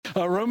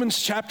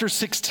Romans chapter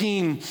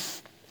 16,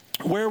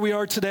 where we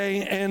are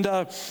today. And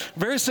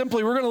very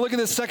simply, we're going to look at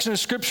this section of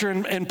scripture,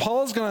 and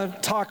Paul's going to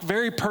talk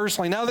very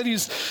personally. Now that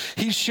he's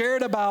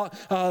shared about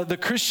the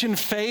Christian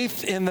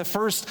faith in the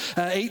first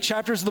 8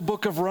 chapters of the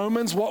book of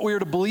Romans, what we are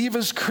to believe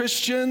as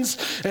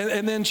Christians,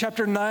 and then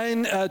chapter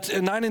 9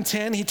 and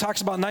 10, he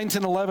talks about 9,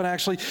 10, 11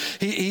 actually.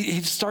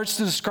 He starts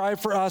to describe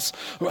for us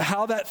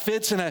how that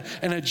fits in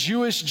a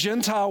Jewish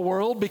Gentile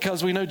world,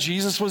 because we know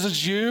Jesus was a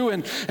Jew,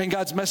 and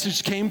God's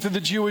message came through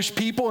the Jewish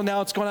people, and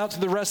now it's going out to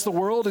the rest of the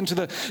world, into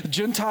the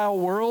Gentile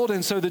world.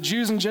 And so the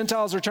Jews and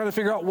Gentiles are trying to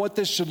figure out what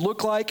this should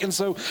look like. And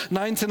so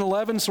 9, 10,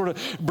 11 sort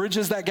of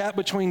bridges that gap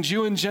between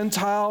Jew and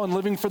Gentile and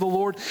living for the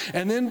Lord.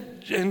 And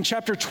then in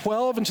chapter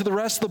 12 and to the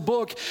rest of the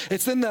book,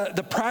 it's then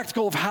the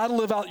practical of how to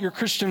live out your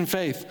Christian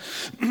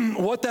faith.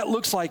 What that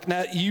looks like,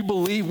 that you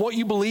believe, what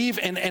you believe,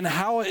 and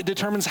how it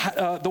determines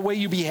the way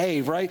you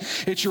behave, right?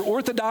 It's your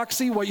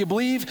orthodoxy, what you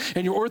believe,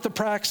 and your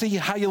orthopraxy,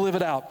 how you live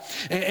it out.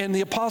 And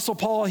the Apostle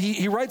Paul,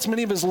 he writes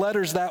many of his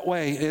letters that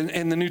way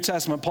in the New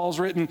Testament. Paul's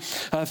written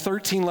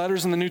 13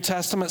 letters in the New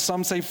Testament.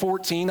 Some say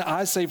 14.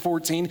 I say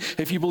 14.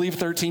 If you believe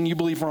 13, you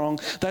believe wrong.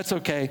 That's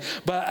okay.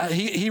 But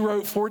he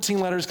wrote 14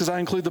 letters because I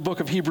include the book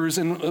of Hebrews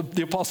in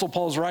the Apostle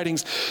Paul's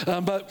writings.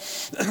 But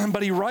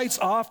he writes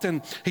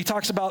often, he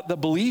talks about the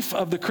belief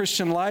of the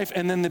Christian life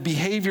and then the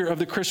behavior of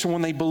the Christian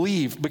when they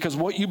believe, because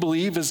what you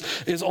believe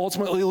is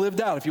ultimately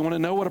lived out. If you want to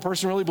know what a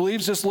person really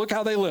believes, just look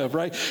how they live,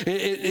 right?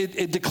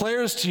 It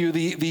declares to you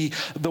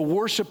the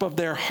worship of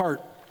their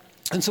heart.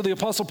 And so the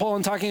Apostle Paul,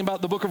 in talking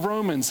about the book of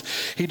Romans,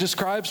 he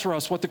describes for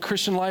us what the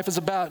Christian life is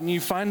about. And you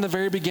find in the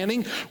very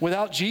beginning,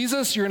 without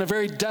Jesus, you're in a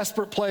very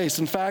desperate place.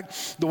 In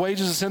fact, the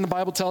wages of sin, the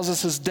Bible tells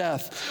us, is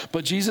death.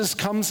 But Jesus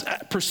comes,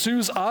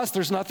 pursues us.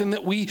 There's nothing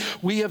that we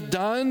have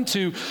done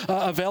to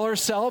avail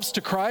ourselves to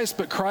Christ,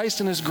 but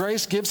Christ in his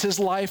grace gives his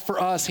life for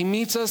us. He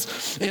meets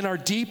us in our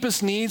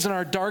deepest needs, in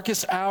our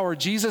darkest hour.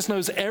 Jesus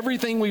knows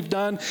everything we've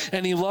done,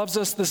 and he loves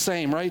us the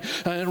same, right?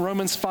 In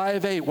Romans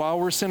 5:8, while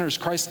we're sinners,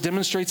 Christ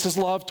demonstrates his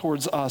love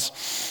towards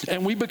us.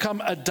 And we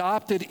become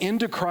adopted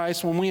into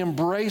Christ when we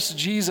embrace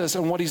Jesus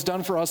and what he's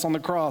done for us on the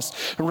cross.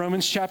 In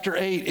Romans chapter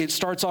 8, it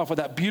starts off with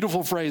that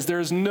beautiful phrase, there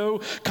is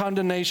no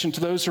condemnation to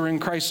those who are in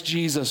Christ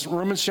Jesus.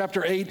 Romans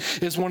chapter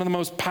 8 is one of the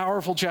most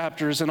powerful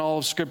chapters in all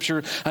of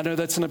Scripture. I know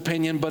that's an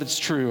opinion, but it's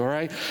true, all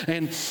right?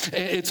 And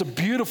it's a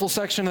beautiful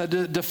section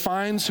that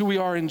defines who we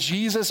are in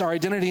Jesus, our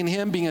identity in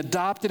him, being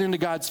adopted into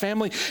God's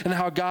family, and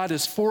how God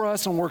is for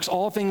us and works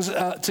all things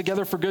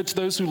together for good to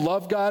those who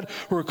love God,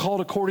 who are called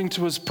according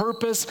to his purpose.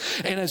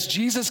 And as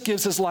Jesus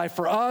gives his life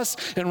for us,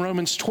 in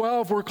Romans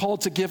 12, we're called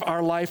to give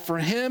our life for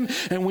him,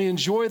 and we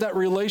enjoy that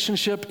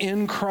relationship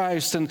in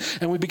Christ, and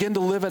we begin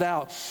to live it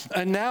out.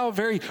 And now,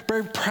 very,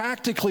 very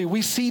practically,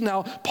 we see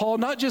now Paul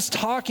not just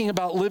talking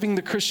about living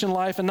the Christian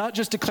life and not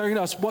just declaring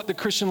to us what the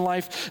Christian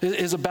life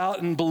is about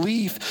in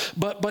belief,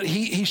 but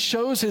he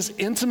shows his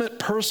intimate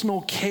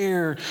personal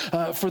care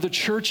for the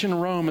church in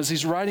Rome as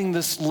he's writing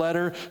this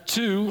letter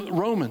to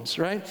Romans,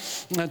 right?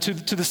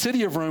 To the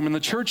city of Rome and the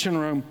church in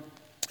Rome.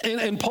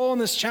 And Paul in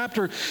this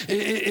chapter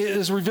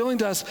is revealing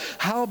to us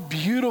how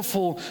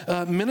beautiful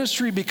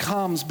ministry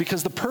becomes,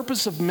 because the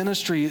purpose of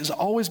ministry has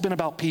always been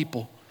about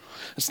people.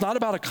 It's not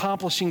about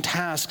accomplishing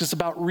tasks. It's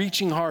about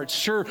reaching hearts.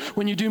 Sure,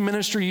 when you do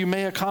ministry, you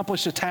may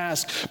accomplish a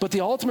task, but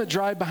the ultimate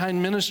drive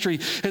behind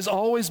ministry has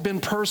always been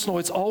personal.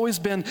 It's always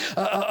been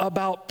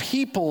about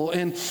people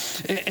and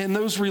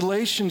those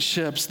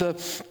relationships.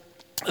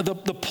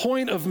 The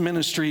point of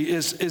ministry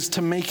is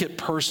to make it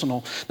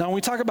personal. Now, when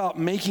we talk about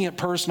making it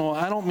personal,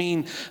 I don't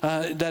mean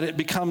that it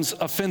becomes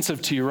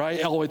offensive to you,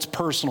 right? Oh, it's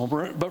personal.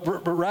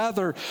 But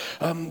rather,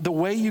 the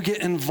way you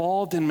get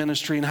involved in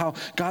ministry and how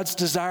God's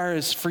desire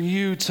is for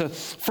you to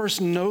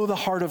first know the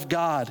heart of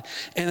God.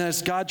 And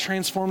as God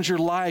transforms your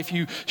life,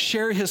 you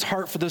share his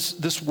heart for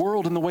this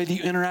world in the way that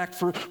you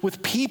interact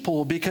with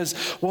people, because,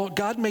 well,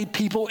 God made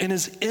people in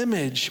his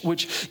image,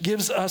 which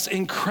gives us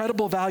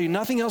incredible value.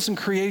 Nothing else in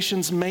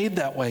creation's made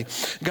that way.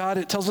 God,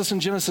 it tells us in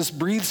Genesis,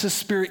 breathes his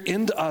spirit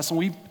into us, and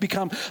we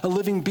become a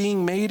living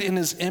being made in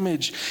his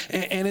image.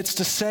 And it's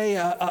to say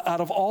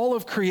out of all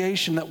of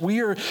creation that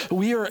we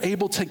are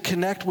able to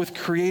connect with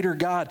Creator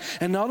God.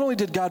 And not only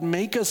did God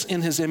make us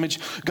in his image,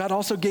 God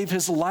also gave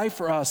his life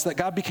for us, that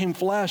God became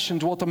flesh and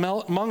dwelt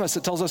among us.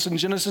 It tells us in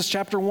John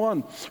chapter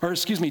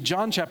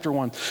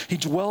 1. He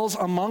dwells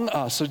among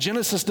us. So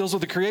Genesis deals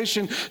with the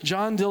creation.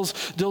 John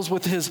deals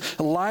with his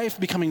life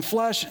becoming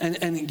flesh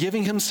and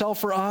giving himself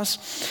for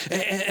us.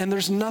 And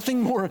there's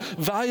nothing more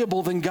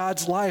valuable than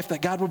God's life,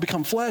 that God would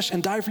become flesh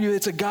and die for you.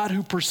 It's a God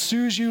who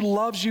pursues you,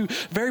 loves you,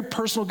 very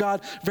personal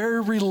God,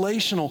 very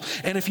relational.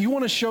 And if you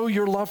want to show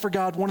your love for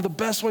God, one of the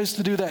best ways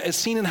to do that is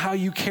seen in how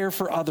you care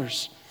for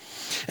others.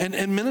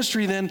 And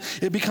ministry then,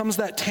 it becomes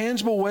that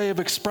tangible way of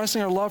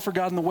expressing our love for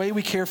God and the way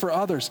we care for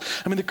others.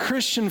 I mean, the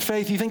Christian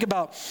faith, you think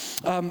about,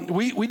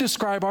 we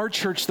describe our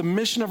church, the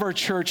mission of our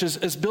church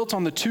is built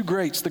on the two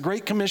greats, the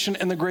Great Commission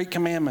and the Great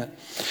Commandment.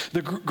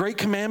 The Great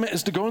Commandment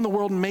is to go in the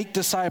world and make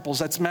disciples.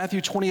 That's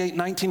Matthew 28,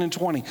 19 and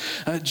 20.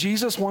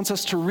 Jesus wants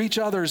us to reach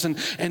others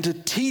and to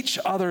teach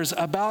others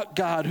about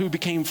God who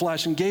became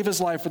flesh and gave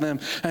his life for them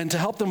and to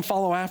help them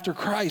follow after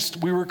Christ.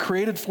 We were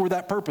created for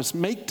that purpose,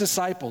 make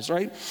disciples,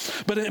 right?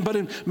 But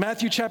in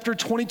Matthew chapter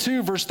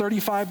 22, verse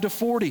 35 to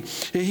 40,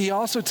 he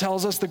also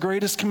tells us the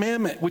greatest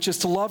commandment, which is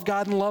to love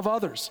God and love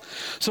others.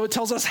 So it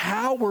tells us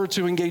how we're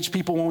to engage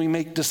people when we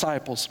make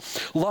disciples.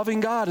 Loving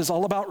God is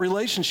all about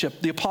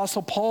relationship. The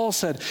Apostle Paul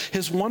said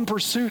his one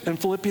pursuit in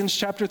Philippians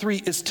chapter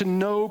 3 is to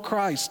know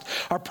Christ.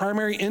 Our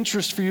primary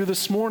interest for you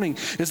this morning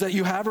is that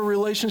you have a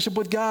relationship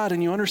with God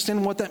and you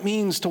understand what that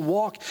means to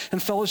walk in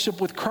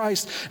fellowship with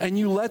Christ, and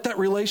you let that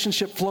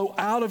relationship flow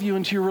out of you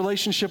into your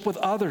relationship with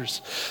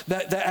others.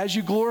 That as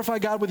you glorify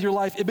God with your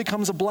life, it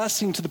becomes a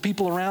blessing to the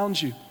people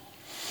around you.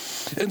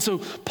 And so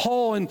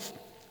Paul, in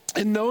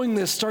knowing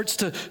this, starts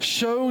to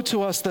show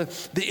to us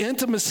the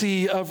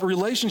intimacy of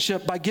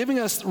relationship by giving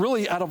us,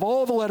 really, out of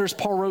all the letters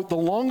Paul wrote, the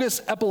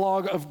longest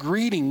epilogue of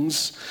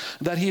greetings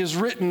that he has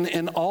written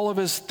in all of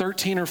his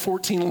 13 or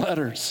 14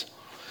 letters.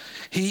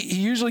 He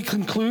usually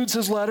concludes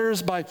his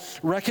letters by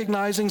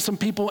recognizing some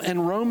people,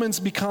 and Romans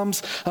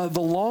becomes the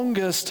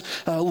longest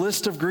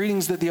list of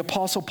greetings that the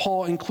Apostle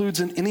Paul includes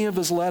in any of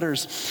his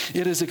letters.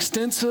 It is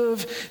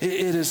extensive,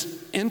 it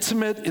is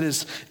intimate, it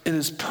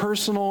is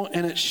personal,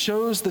 and it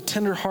shows the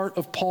tender heart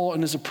of Paul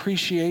and his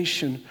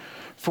appreciation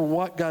for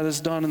what God has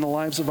done in the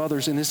lives of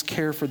others and his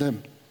care for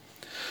them.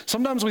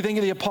 Sometimes we think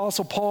of the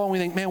Apostle Paul and we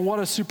think, man, what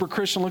a super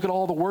Christian, look at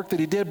all the work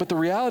that he did. But the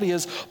reality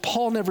is,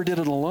 Paul never did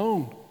it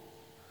alone.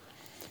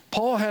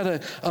 Paul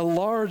had a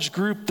large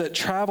group that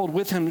traveled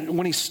with him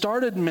when he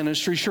started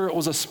ministry. Sure, it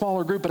was a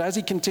smaller group, but as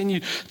he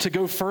continued to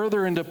go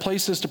further into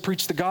places to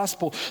preach the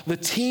gospel, the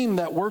team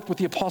that worked with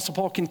the Apostle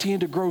Paul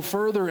continued to grow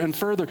further and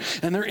further,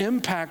 and their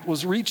impact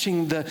was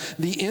reaching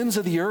the ends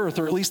of the earth,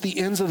 or at least the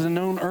ends of the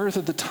known earth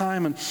at the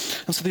time. And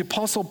so the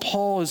Apostle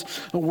Paul is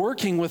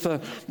working with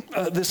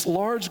this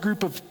large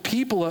group of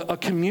people, a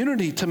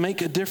community, to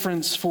make a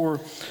difference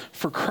for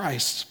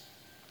Christ.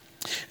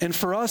 And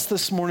for us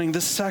this morning,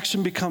 this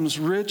section becomes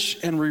rich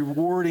and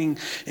rewarding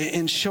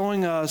in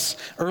showing us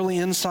early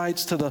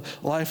insights to the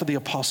life of the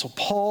Apostle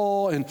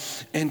Paul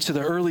and to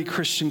the early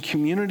Christian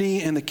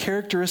community and the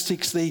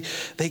characteristics they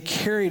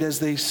carried as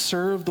they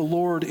served the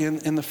Lord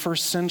in the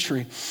first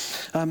century.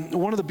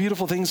 One of the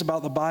beautiful things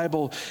about the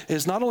Bible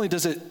is not only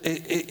does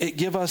it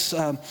give us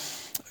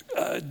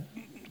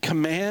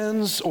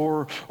commands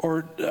or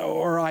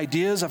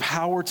ideas of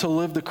how we're to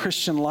live the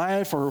Christian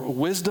life, or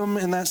wisdom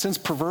in that sense,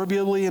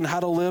 proverbially, and how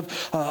to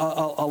live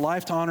a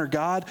life to honor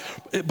God.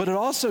 But it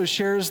also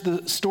shares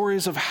the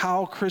stories of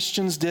how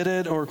Christians did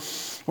it, or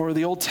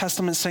the Old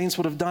Testament saints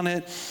would have done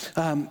it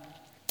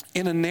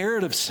in a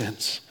narrative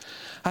sense.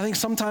 I think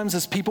sometimes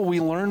as people, we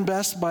learn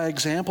best by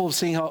example of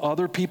seeing how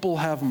other people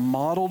have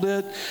modeled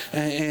it,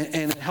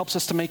 and it helps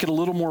us to make it a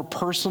little more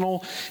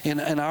personal in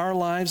our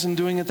lives in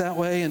doing it that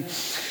way.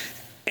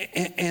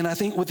 And I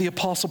think with the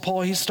Apostle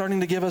Paul, he's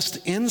starting to give us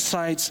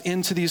insights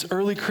into these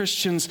early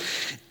Christians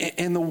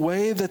and the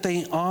way that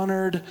they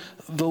honored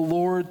the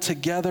Lord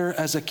together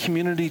as a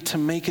community to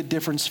make a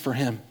difference for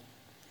him.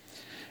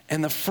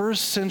 And the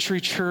first century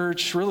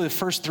church, really the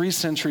first 3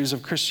 centuries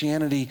of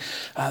Christianity,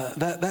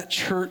 that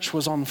church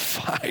was on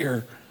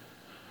fire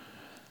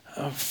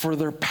for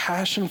their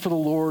passion for the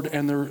Lord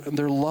and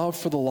their love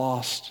for the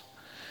lost,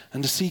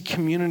 and to see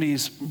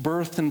communities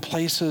birthed in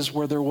places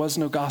where there was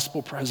no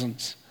gospel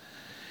presence.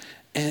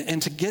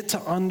 And to get to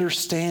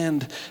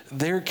understand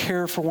their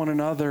care for one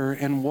another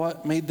and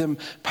what made them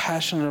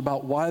passionate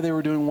about why they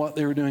were doing what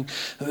they were doing.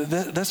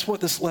 That's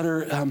what this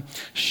letter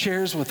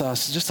shares with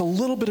us. Just a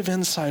little bit of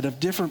insight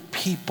of different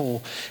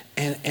people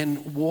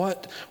and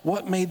what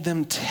made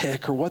them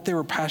tick, or what they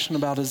were passionate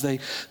about as they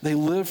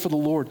lived for the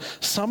Lord.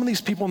 Some of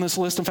these people in this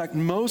list, in fact,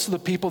 most of the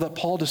people that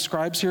Paul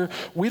describes here,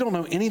 we don't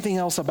know anything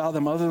else about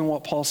them other than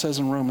what Paul says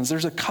in Romans.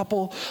 There's a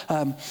couple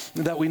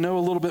that we know a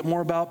little bit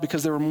more about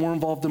because they were more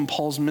involved in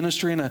Paul's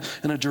ministry in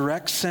a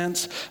direct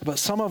sense. But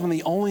some of them,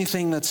 the only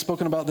thing that's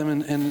spoken about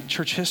them in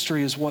church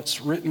history is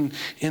what's written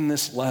in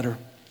this letter.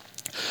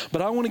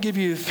 But I want to give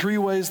you 3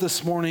 ways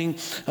this morning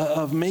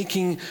of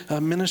making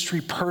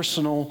ministry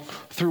personal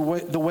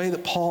through the way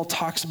that Paul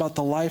talks about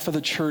the life of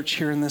the church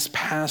here in this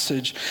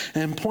passage.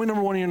 And point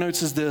number 1 in your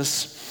notes is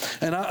this.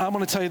 And I'm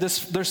going to tell you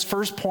this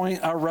first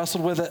point, I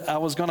wrestled with it. I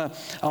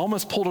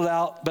almost pulled it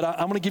out, but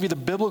I'm going to give you the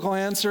biblical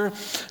answer.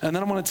 And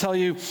then I'm going to tell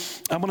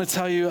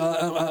you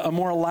a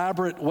more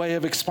elaborate way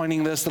of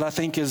explaining this that I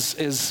think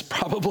is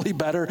probably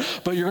better.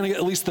 But you're going to get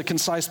at least the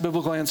concise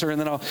biblical answer, and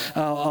then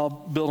I'll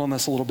build on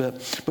this a little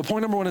bit. But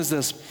point number 1 is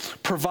this: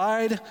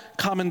 provide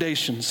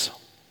commendations.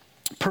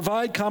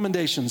 Provide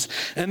commendations.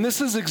 And this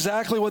is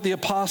exactly what the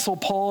Apostle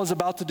Paul is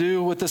about to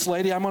do with this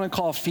lady I'm going to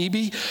call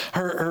Phoebe.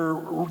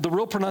 The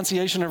real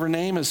pronunciation of her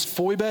name is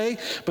Phoebe,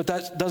 but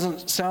that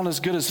doesn't sound as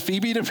good as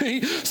Phoebe to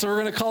me, so we're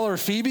going to call her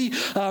Phoebe.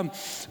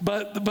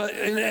 But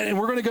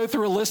we're going to go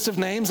through a list of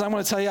names. I'm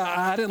going to tell you,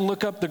 I didn't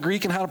look up the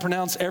Greek and how to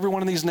pronounce every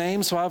one of these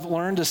names, so I've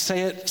learned to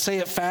say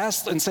it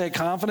fast and say it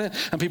confident,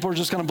 and people are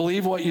just going to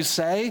believe what you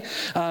say.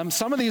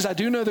 Some of these, I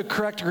do know the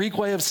correct Greek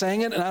way of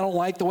saying it, and I don't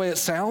like the way it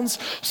sounds,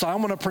 so I'm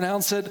going to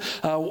pronounce it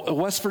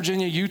West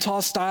Virginia,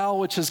 Utah style,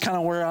 which is kind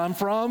of where I'm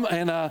from,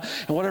 and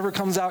whatever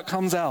comes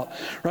out,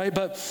 right?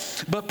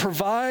 But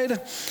provide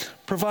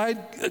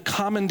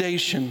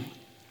commendation.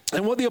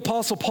 And what the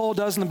Apostle Paul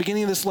does in the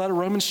beginning of this letter,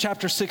 Romans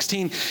chapter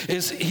 16,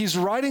 is he's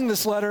writing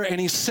this letter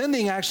and he's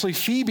sending actually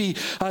Phoebe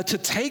to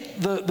take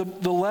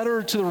the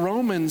letter to the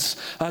Romans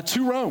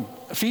to Rome.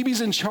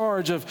 Phoebe's in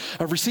charge of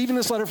receiving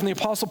this letter from the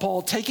Apostle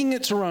Paul, taking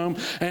it to Rome,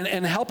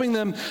 and helping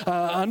them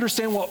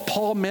understand what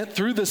Paul meant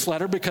through this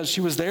letter, because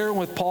she was there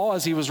with Paul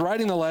as he was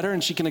writing the letter,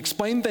 and she can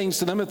explain things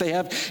to them if they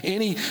have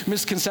any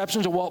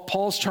misconceptions of what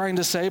Paul's trying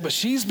to say. But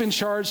she's been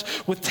charged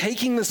with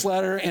taking this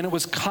letter, and it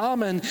was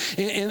common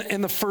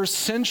in the first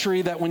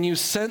century that when you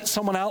sent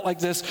someone out like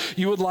this,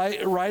 you would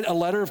write a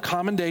letter of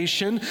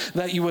commendation,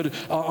 that you would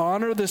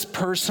honor this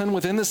person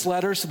within this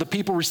letter so the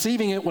people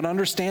receiving it would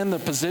understand the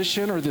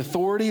position or the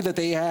authority that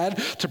they had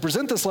to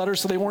present this letter,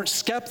 so they weren't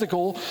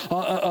skeptical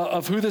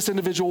of who this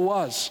individual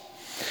was.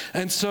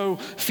 And so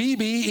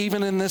Phoebe,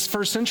 even in this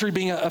first century,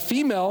 being a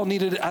female,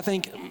 needed, I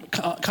think,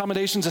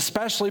 accommodations,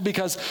 especially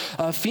because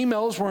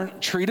females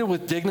weren't treated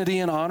with dignity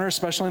and honor,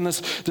 especially in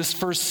this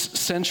first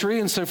century.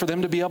 And so for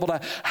them to be able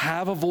to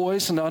have a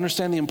voice and to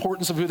understand the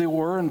importance of who they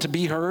were and to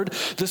be heard,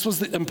 this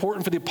was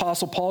important for the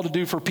Apostle Paul to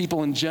do for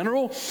people in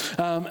general,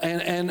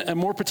 and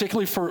more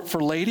particularly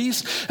for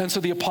ladies. And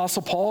so the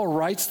Apostle Paul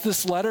writes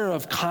this letter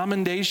of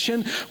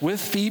commendation with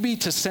Phoebe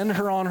to send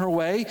her on her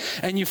way.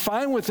 And you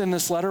find within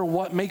this letter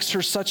what makes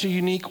her such a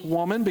unique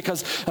woman,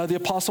 because the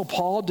Apostle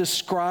Paul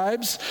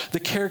describes the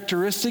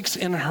characteristics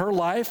in her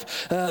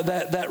life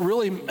that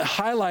really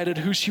highlighted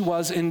who she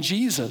was in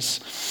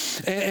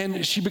Jesus.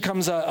 And she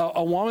becomes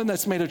a woman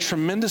that's made a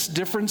tremendous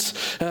difference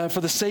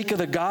for the sake of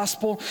the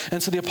gospel.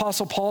 And so the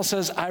Apostle Paul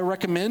says, I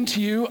recommend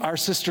to you our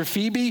sister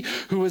Phoebe,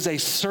 who is a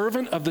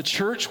servant of the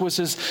church, which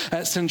is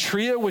at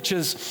Cenchrea, which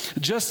is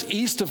just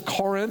east of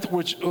Corinth,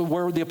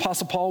 where the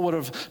Apostle Paul would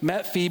have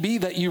met Phoebe,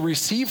 that you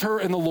receive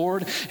her in the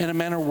Lord in a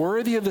manner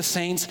worthy of the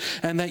saints,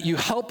 and that you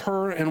help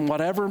her in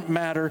whatever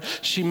matter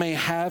she may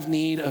have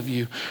need of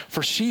you.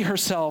 For she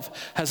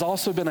herself has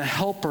also been a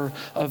helper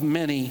of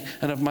many,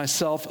 and of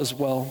myself as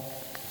well.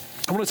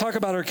 I want to talk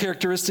about her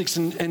characteristics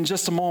in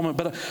just a moment,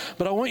 but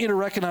I want you to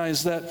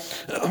recognize that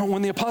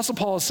when the Apostle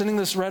Paul is sending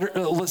this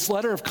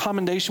letter of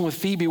commendation with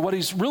Phoebe, what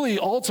he's really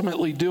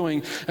ultimately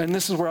doing, and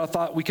this is where I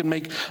thought we could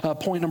make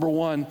point number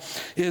one,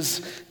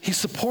 is he's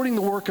supporting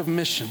the work of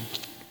mission.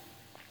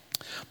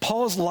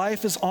 Paul's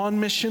life is on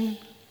mission,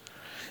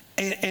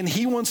 and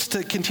he wants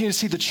to continue to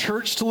see the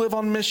church to live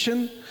on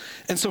mission,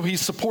 and so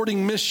he's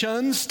supporting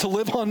missions to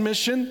live on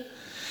mission.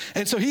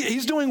 And so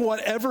he's doing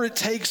whatever it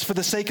takes for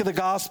the sake of the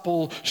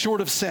gospel,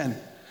 short of sin.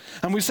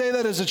 And we say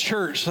that as a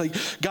church. Like,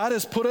 God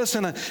has put us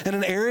in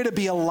an area to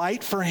be a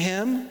light for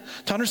him,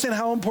 to understand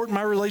how important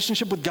my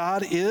relationship with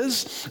God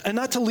is, and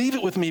not to leave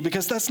it with me,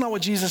 because that's not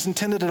what Jesus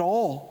intended at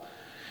all.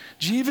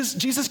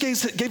 Jesus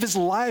gave his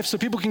life so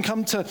people can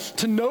come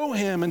to know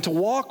him and to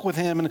walk with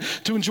him and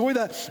to enjoy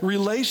that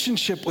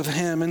relationship with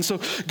him. And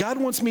so God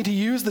wants me to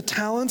use the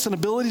talents and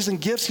abilities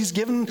and gifts he's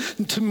given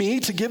to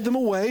me to give them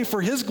away for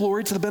his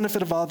glory to the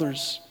benefit of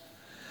others.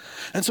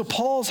 And so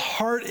Paul's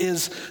heart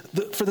is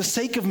for the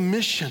sake of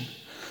mission,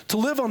 to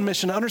live on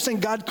mission, to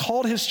understand God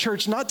called his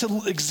church not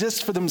to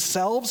exist for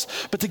themselves,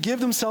 but to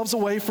give themselves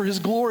away for his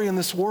glory in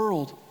this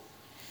world.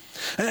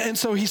 And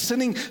so he's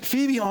sending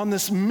Phoebe on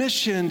this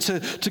mission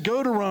to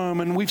go to Rome.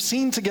 And we've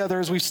seen together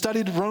as we've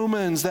studied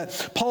Romans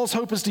that Paul's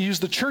hope is to use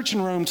the church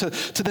in Rome to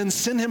then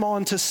send him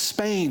on to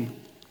Spain.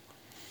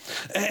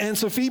 And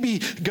so Phoebe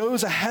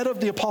goes ahead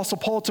of the Apostle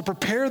Paul to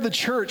prepare the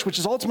church, which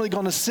is ultimately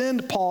going to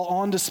send Paul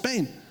on to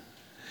Spain.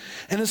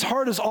 And his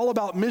heart is all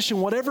about mission,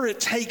 whatever it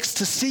takes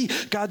to see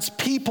God's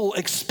people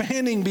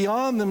expanding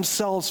beyond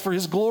themselves for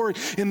his glory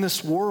in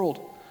this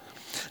world.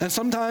 And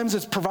sometimes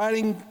it's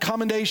providing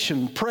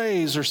commendation,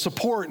 praise, or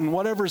support, and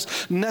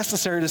whatever's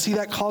necessary to see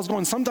that cause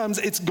going. Sometimes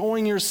it's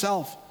going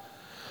yourself.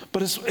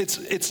 But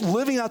it's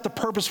living out the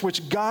purpose for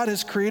which God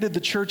has created the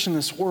church in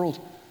this world.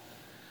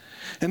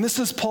 And this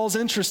is Paul's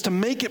interest, to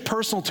make it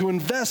personal, to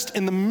invest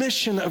in the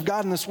mission of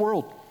God in this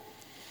world.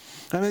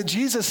 I mean,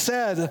 Jesus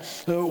said,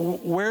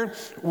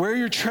 where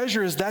your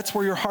treasure is, that's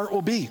where your heart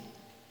will be.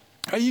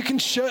 You can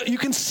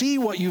see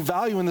what you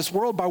value in this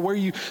world by where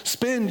you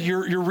spend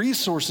your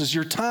resources,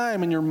 your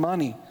time, and your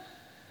money.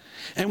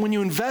 And when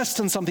you invest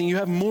in something, you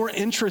have more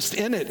interest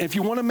in it. If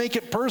you want to make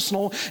it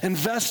personal,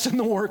 invest in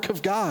the work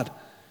of God.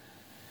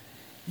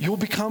 You'll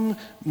become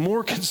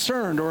more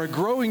concerned, or a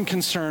growing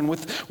concern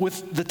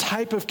with the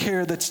type of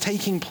care that's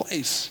taking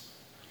place.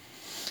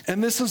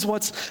 And this is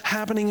what's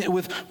happening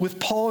with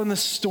Paul in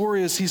this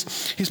story, is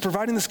he's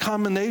providing this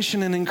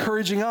combination and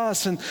encouraging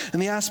us in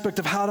the aspect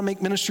of how to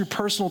make ministry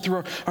personal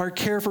through our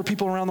care for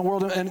people around the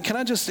world. And can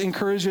I just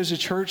encourage you as a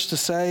church to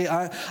say,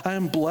 I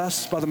am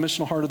blessed by the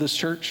missional heart of this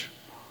church.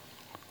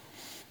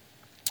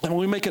 And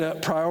we make it a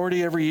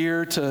priority every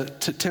year to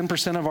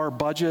 10% of our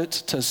budget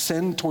to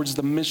send towards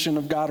the mission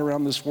of God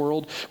around this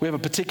world. We have a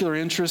particular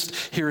interest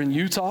here in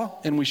Utah,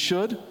 and we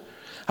should.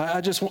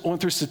 I just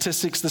went through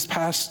statistics this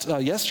past,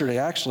 yesterday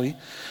actually,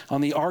 on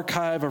the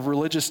archive of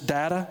religious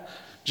data,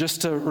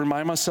 just to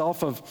remind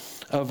myself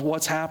of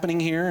what's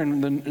happening here,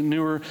 and the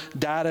newer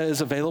data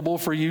is available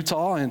for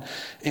Utah,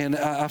 and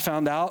I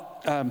found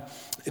out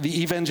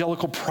the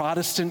evangelical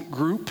Protestant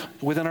group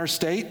within our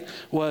state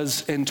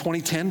was in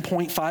 2010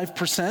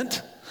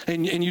 0.5%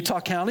 in Utah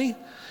County,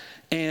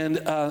 and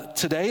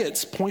today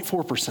it's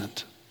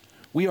 0.4%.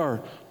 We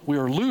are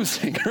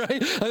losing,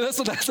 right?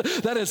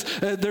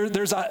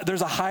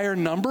 There's a higher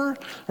number,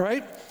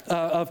 right,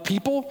 of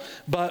people,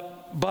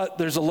 but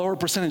there's a lower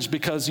percentage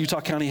because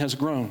Utah County has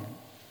grown.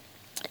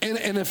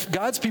 And if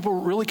God's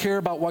people really care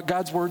about what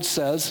God's word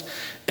says,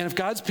 and if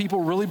God's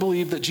people really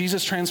believe that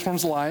Jesus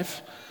transforms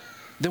life,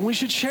 then we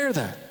should share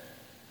that.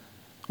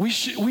 We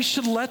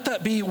should let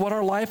that be what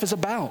our life is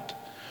about.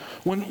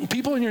 When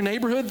people in your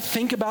neighborhood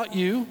think about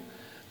you,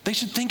 they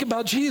should think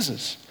about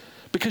Jesus,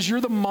 because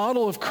you're the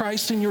model of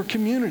Christ in your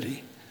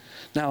community.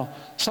 Now,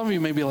 some of you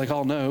may be like,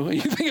 oh no,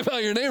 you think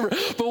about your neighbor,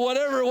 but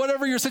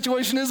whatever your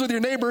situation is with your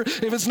neighbor,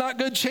 if it's not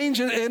good, change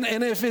it,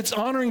 and if it's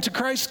honoring to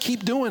Christ,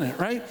 keep doing it,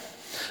 right?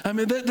 I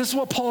mean, this is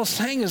what Paul is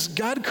saying, is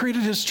God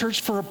created his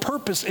church for a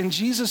purpose, and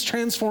Jesus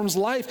transforms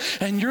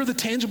life, and you're the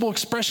tangible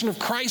expression of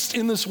Christ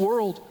in this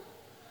world.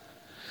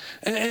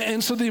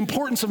 And so the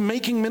importance of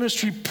making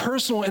ministry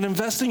personal and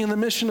investing in the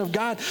mission of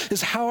God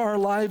is how our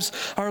lives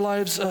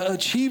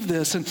achieve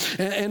this.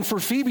 And for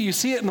Phoebe, you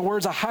see it in the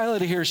words I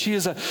highlighted here. She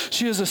is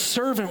a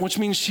servant, which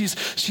means she's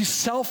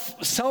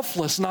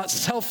selfless, not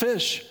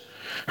selfish.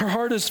 Her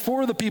heart is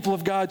for the people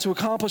of God, to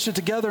accomplish it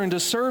together and to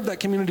serve that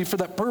community for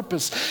that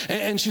purpose.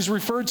 And she's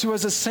referred to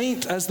as a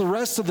saint, as the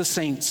rest of the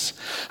saints.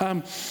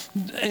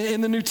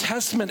 In the New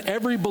Testament,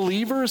 every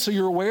believer, so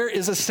you're aware,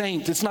 is a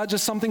saint. It's not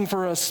just something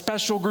for a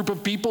special group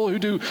of people who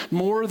do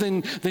more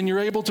than you're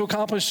able to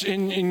accomplish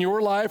in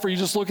your life, or you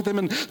just look at them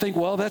and think,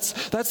 well,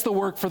 that's the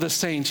work for the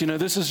saints. You know,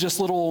 this is just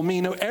little old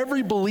me. No,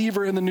 every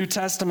believer in the New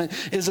Testament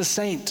is a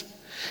saint.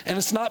 And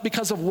it's not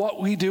because of what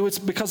we do, it's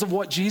because of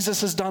what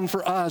Jesus has done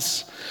for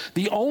us.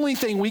 The only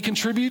thing we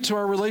contribute to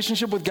our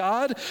relationship with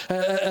God,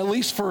 at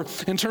least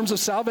in terms of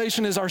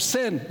salvation, is our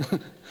sin.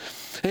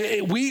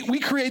 We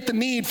create the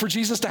need for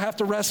Jesus to have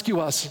to rescue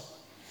us.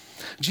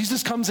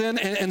 Jesus comes in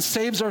and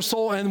saves our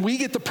soul, and we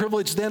get the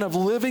privilege then of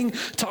living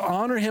to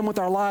honor him with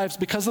our lives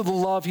because of the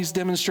love he's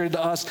demonstrated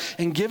to us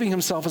and giving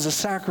himself as a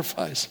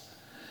sacrifice.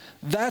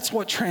 That's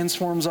what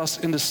transforms us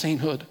into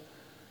sainthood.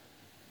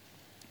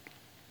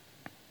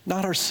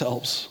 Not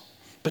ourselves,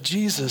 but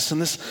Jesus. And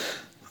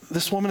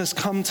this woman has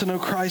come to know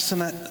Christ in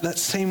that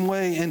same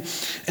way,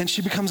 and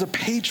she becomes a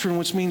patron,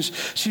 which means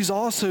she's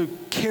also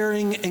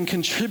caring and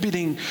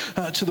contributing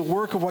to the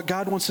work of what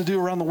God wants to do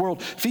around the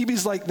world.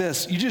 Phoebe's like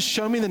this: you just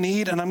show me the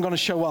need and I'm going to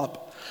show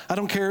up. I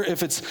don't care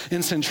if it's in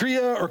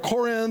Centuria or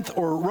Corinth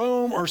or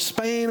Rome or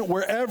Spain,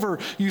 wherever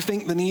you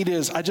think the need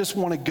is. I just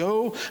want to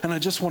go and I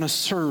just want to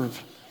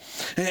serve.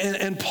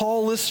 And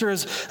Paul lists her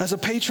as a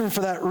patron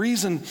for that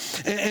reason.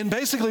 And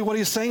basically what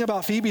he's saying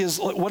about Phoebe is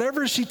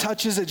whatever she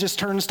touches, it just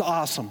turns to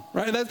awesome,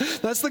 right?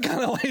 That's the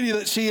kind of lady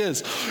that she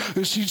is.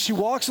 She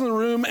walks in the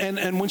room,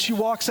 and when she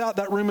walks out,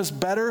 that room is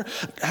better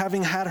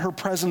having had her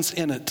presence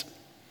in it.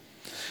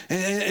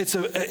 And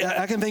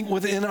I can think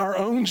within our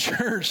own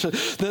church,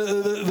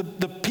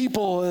 the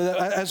people,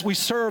 as we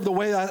serve, the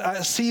way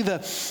I see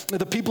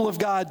the people of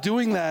God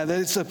doing that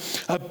it's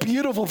a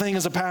beautiful thing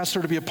as a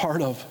pastor to be a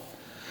part of.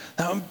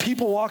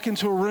 People walk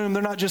into a room,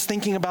 they're not just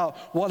thinking about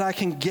what I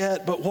can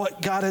get, but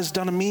what God has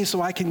done to me so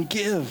I can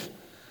give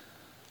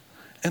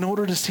in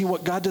order to see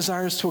what God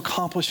desires to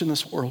accomplish in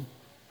this world.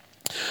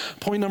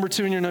 Point number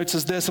 2 in your notes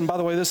is this, and by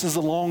the way, this is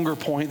the longer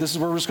point. This is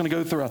where we're just going to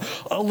go through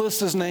a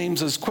list of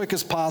names as quick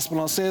as possible.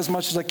 And I'll say as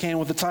much as I can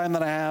with the time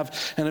that I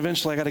have, and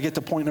eventually I got to get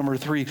to point number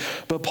 3.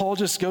 But Paul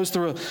just goes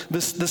through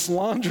this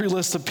laundry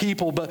list of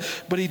people, but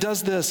he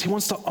does this. He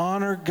wants to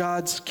honor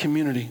God's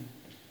community.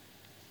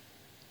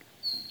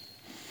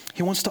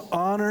 He wants to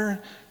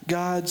honor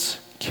God's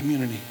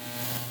community.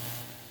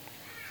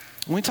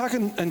 When we talk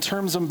in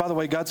terms of, by the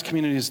way, God's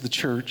community is the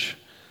church.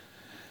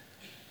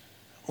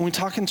 When we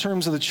talk in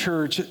terms of the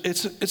church,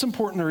 it's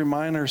important to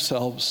remind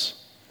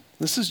ourselves,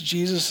 this is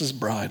Jesus'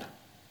 bride.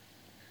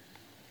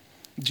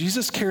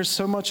 Jesus cares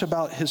so much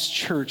about his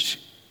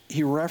church,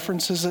 he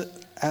references it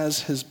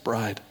as his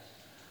bride.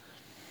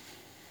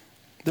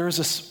 There is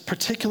a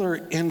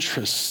particular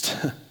interest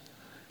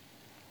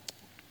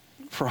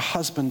for a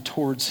husband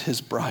towards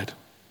his bride.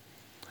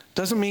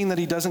 Doesn't mean that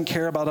he doesn't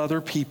care about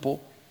other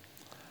people,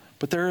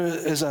 but there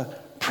is a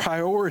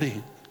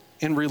priority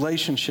in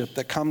relationship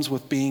that comes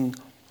with being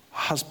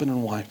husband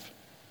and wife.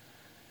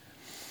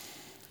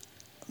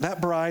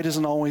 that bride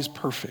isn't always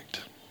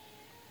perfect.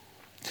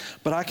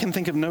 But I can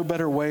think of no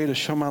better way to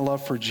show my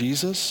love for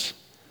Jesus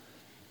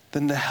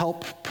than to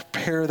help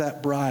prepare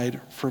that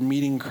bride for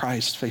meeting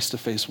Christ face to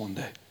face one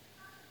day.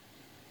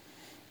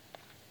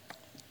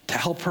 To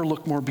help her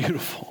look more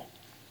beautiful.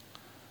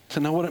 To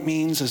know what it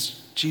means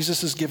as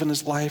Jesus has given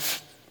his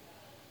life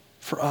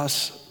for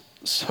us,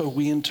 so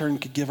we in turn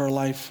could give our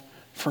life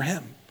for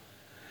him.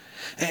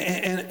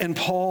 And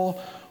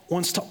Paul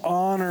wants to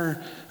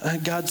honor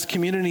God's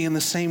community in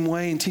the same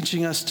way and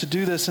teaching us to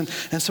do this.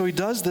 And so he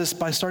does this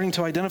by starting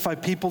to identify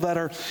people that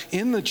are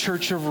in the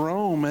church of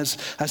Rome as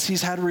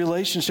he's had a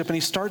relationship. And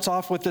he starts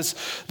off with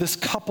this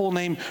couple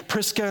named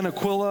Prisca and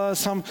Aquila.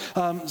 Some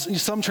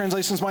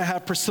translations might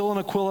have Priscilla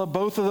and Aquila.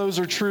 Both of those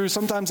are true.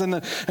 Sometimes in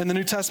the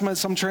New Testament,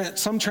 some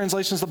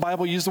translations of the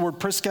Bible use the word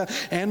Prisca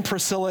and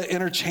Priscilla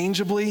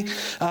interchangeably.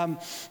 And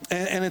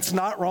it's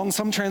not wrong.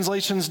 Some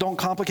translations don't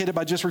complicate it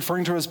by just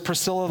referring to her as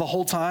Priscilla the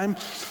whole time.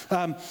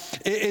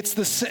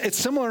 It's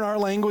similar in our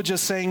language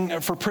as saying,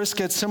 for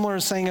Prisca, it's similar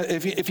as saying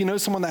if you know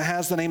someone that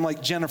has the name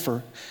like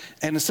Jennifer,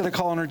 and instead of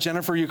calling her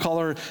Jennifer, you call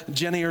her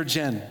Jenny or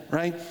Jen,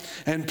 right?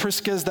 And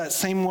Prisca is that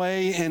same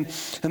way. And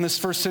in this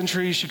first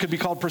century, she could be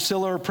called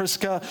Priscilla or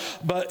Prisca.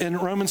 But in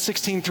Romans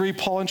 16:3,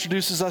 Paul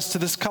introduces us to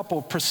this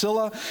couple,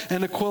 Priscilla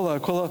and Aquila.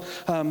 Aquila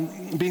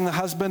being the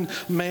husband,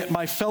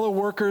 my fellow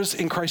workers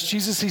in Christ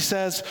Jesus, he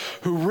says,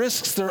 who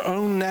risks their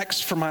own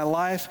necks for my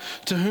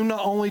life, to whom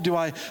not only do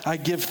I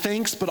give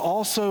thanks, but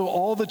also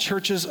all the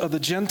churches of the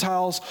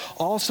Gentiles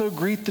also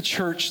greet the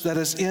church that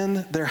is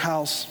in their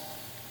house.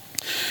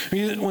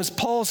 When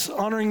Paul's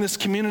honoring this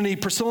community,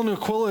 Priscilla and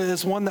Aquila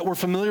is one that we're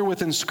familiar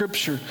with in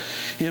Scripture.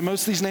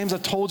 Most of these names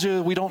I've told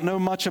you we don't know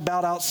much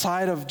about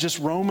outside of just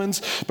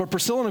Romans, but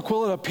Priscilla and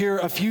Aquila appear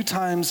a few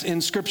times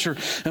in Scripture.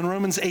 In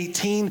Romans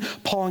 18,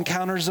 Paul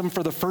encounters them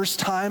for the first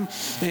time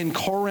in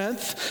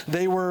Corinth.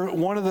 They were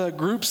one of the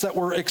groups that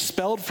were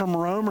expelled from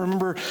Rome.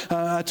 Remember,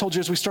 I told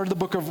you as we started the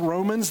book of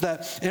Romans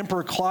that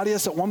Emperor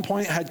Claudius at one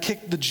point had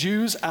kicked the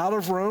Jews out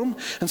of Rome,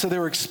 and so they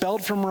were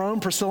expelled from Rome.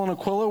 Priscilla and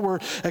Aquila were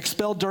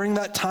expelled during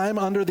that time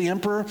under the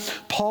emperor.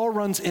 Paul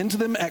runs into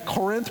them at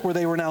Corinth where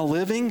they were now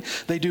living.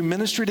 They do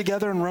ministry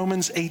together in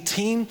Romans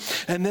 18,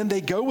 and then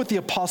they go with the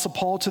Apostle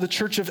Paul to the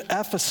church of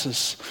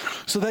Ephesus.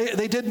 So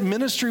they did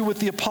ministry with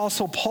the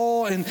Apostle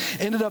Paul and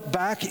ended up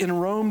back in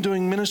Rome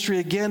doing ministry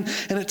again.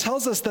 And it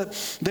tells us that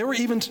they were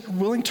even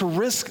willing to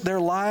risk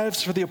their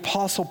lives for the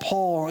Apostle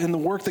Paul and the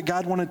work that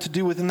God wanted to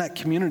do within that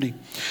community.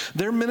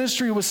 Their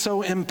ministry was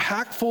so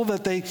impactful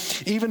that they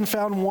even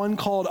found one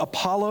called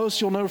Apollos.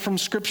 You'll know from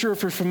Scripture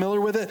if you're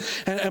familiar with it.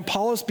 And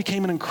Apollos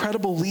became an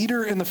incredible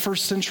leader in the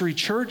first century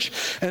church.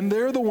 And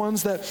they're the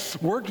ones that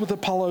worked with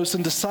Apollos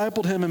and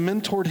discipled him and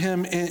mentored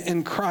him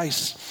in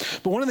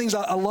Christ. But one of the things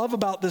I love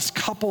about this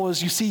couple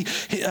is you see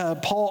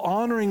Paul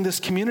honoring this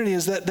community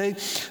is that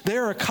they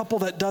are a couple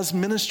that does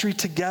ministry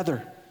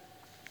together.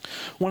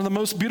 One of the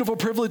most beautiful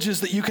privileges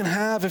that you can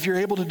have if you're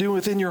able to do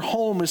within your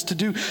home is to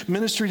do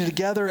ministry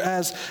together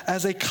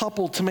as a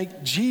couple, to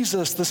make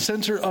Jesus the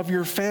center of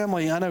your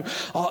family. I know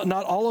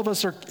not all of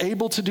us are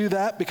able to do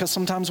that because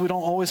sometimes we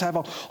don't always have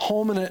a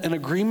home and an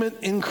agreement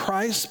in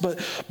Christ. But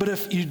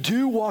if you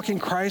do walk in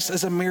Christ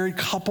as a married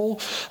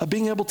couple,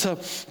 being able to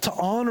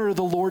honor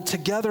the Lord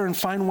together and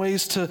find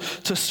ways to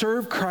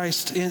serve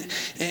Christ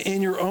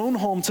in your own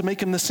home, to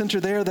make him the center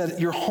there,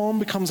 that your home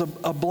becomes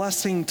a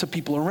blessing to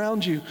people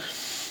around you.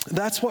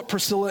 That's what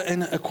Priscilla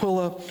and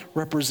Aquila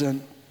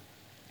represent,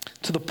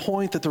 to the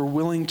point that they're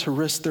willing to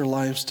risk their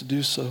lives to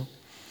do so.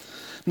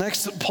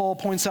 Next, Paul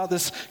points out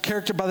this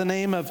character by the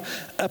name of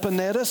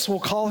Epaenetus, we'll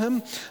call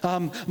him,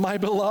 my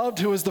beloved,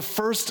 who is the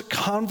first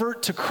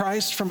convert to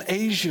Christ from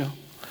Asia.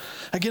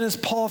 Again, as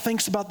Paul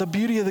thinks about the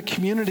beauty of the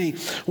community,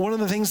 one of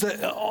the things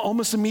that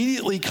almost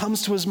immediately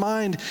comes to his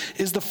mind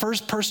is the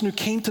first person who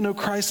came to know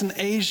Christ in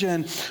Asia.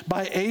 And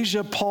by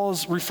Asia, Paul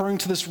is referring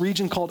to this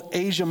region called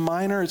Asia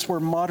Minor. It's where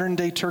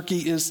modern-day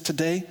Turkey is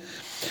today.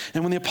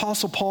 And when the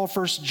Apostle Paul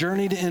first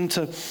journeyed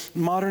into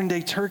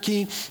modern-day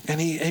Turkey and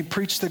he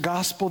preached the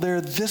gospel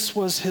there, this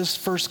was his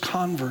first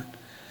convert.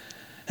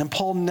 And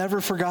Paul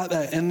never forgot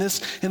that. And this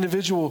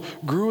individual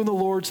grew in the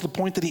Lord to the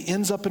point that he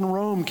ends up in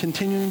Rome,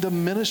 continuing the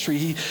ministry.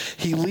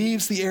 He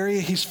leaves the area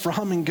he's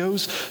from and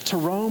goes to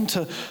Rome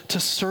to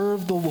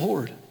serve the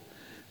Lord,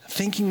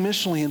 thinking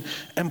missionally.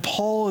 And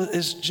Paul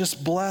is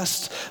just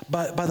blessed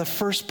by the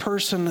first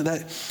person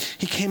that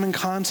he came in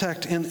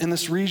contact in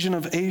this region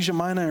of Asia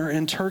Minor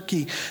in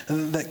Turkey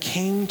that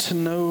came to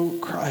know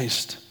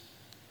Christ.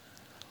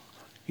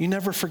 You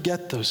never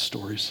forget those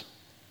stories.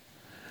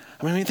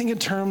 I mean, when you think in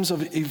terms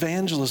of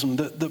evangelism,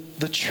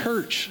 the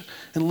church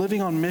and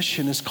living on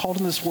mission is called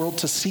in this world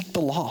to seek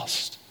the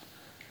lost.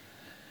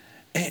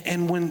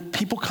 And when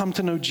people come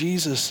to know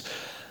Jesus,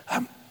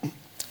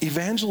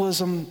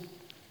 evangelism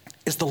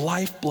is the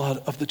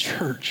lifeblood of the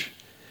church.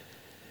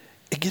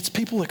 It gets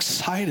people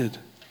excited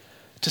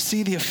to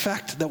see the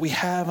effect that we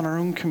have in our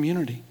own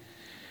community.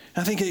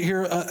 And I think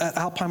here at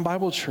Alpine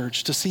Bible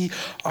Church, to see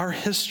our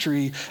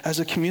history as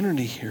a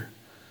community here.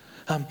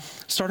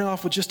 starting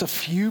off with just a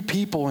few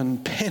people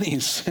and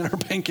pennies in our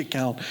bank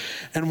account,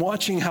 and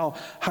watching how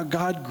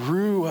God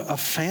grew a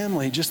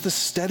family, just the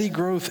steady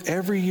growth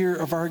every year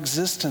of our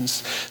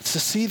existence, to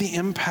see the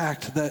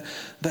impact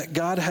that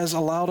God has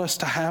allowed us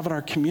to have in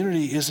our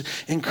community is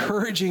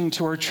encouraging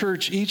to our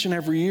church each and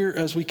every year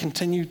as we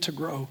continue to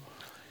grow.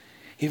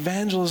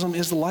 Evangelism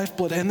is the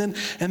lifeblood. And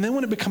then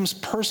when it becomes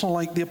personal,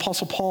 like the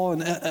Apostle Paul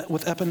and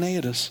with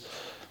Epaenetus,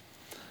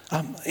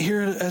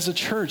 here as a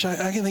church,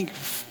 I can think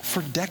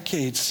for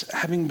decades,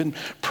 having been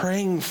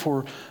praying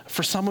for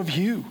some of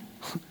you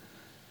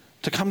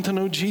to come to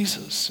know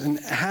Jesus and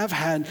have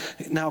had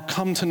now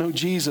come to know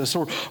Jesus,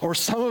 or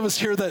some of us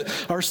here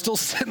that are still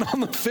sitting on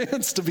the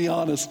fence, to be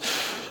honest.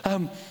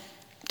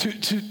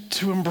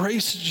 To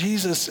embrace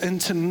Jesus and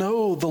to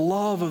know the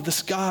love of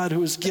this God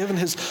who has given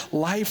his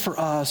life for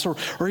us, or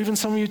even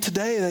some of you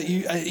today that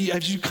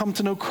as you come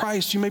to know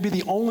Christ, you may be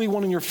the only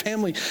one in your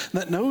family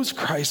that knows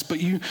Christ, but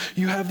you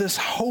have this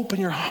hope in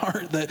your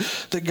heart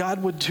that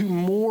God would do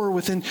more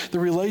within the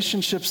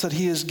relationships that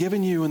he has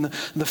given you and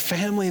the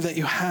family that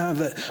you have,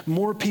 that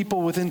more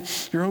people within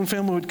your own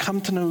family would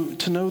come to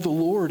know the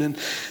Lord.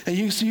 So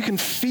you can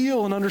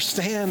feel and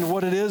understand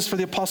what it is for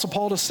the Apostle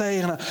Paul to say,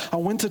 and I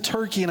went to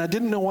Turkey and I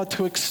didn't know what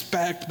to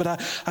expect,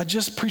 but I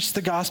just preached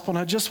the gospel and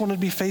I just wanted to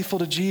be faithful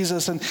to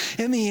Jesus. And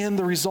in the end,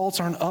 the results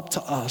aren't up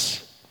to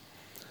us.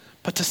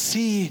 But to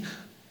see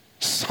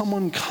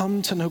someone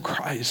come to know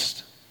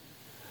Christ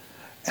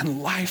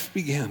and life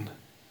begin,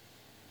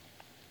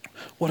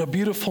 what a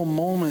beautiful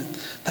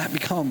moment that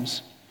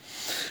becomes.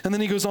 And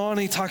then he goes on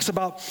and he talks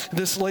about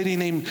this lady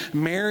named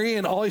Mary,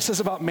 and all he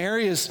says about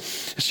Mary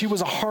is she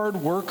was a hard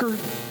worker.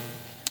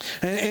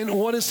 And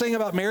what it's saying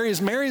about Mary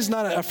is Mary's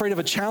not afraid of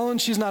a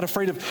challenge. She's not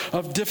afraid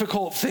of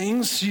difficult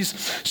things.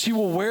 She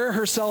will wear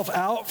herself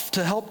out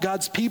to help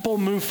God's people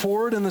move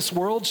forward in this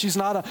world. She's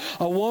not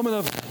a woman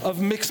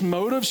of mixed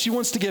motives. She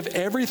wants to give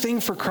everything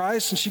for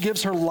Christ, and she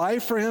gives her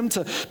life for him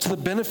to the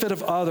benefit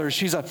of others.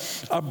 She's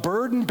a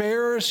burden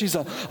bearer. She's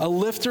a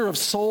lifter of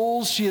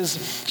souls. She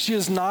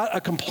is not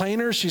a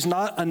complainer. She's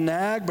not a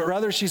nag, but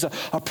rather she's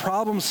a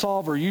problem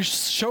solver. You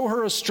show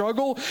her a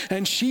struggle,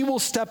 and she will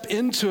step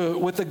into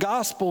it with the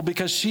gospel,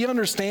 because she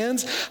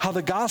understands how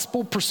the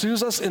gospel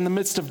pursues us in the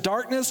midst of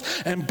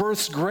darkness and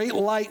births great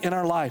light in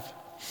our life.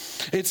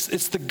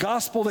 It's the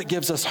gospel that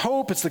gives us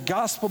hope. It's the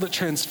gospel that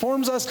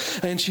transforms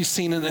us, and she's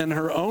seen it in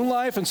her own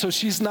life, and so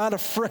she's not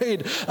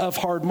afraid of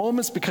hard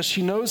moments because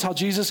she knows how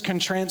Jesus can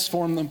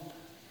transform them.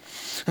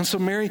 And so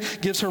Mary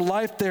gives her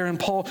life there, and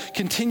Paul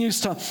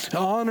continues to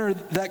honor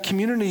that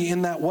community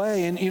in that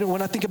way. And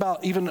when I think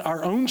about even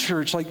our own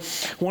church, like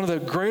one of the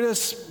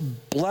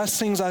greatest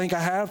blessings I think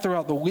I have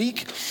throughout the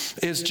week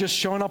is just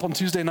showing up on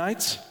Tuesday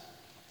nights.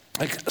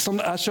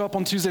 I show up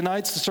on Tuesday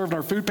nights to serve in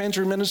our food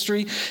pantry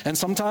ministry, and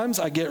sometimes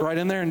I get right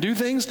in there and do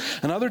things,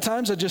 and other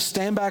times I just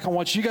stand back and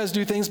watch you guys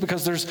do things,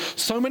 because there's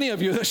so many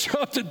of you that show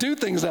up to do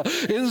things now.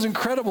 It is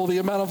incredible the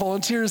amount of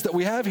volunteers that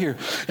we have here.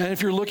 And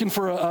if you're looking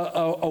for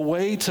a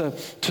way to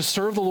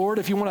serve the Lord,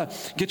 if you want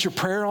to get your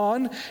prayer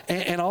on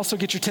and also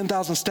get your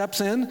 10,000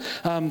 steps in,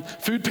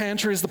 food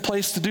pantry is the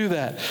place to do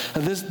that.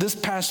 This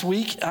past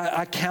week,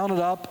 I counted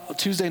up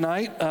Tuesday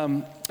night,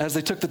 as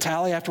they took the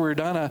tally after we were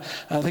done. I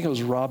think it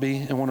was Robbie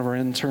and one of our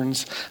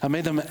interns. I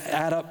made them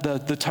add up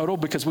the total,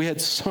 because we had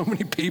so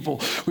many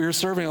people we were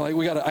serving. Like,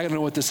 I gotta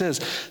know what this is.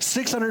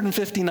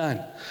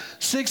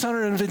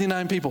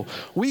 659 people.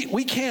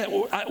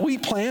 We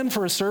planned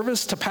for a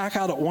service to pack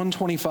out at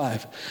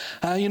 125.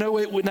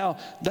 Now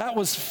that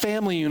was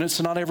family units,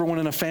 so not everyone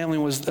in a family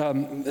was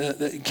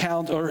we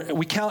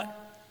count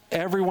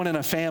everyone in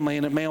a family,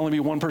 and it may only be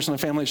one person in a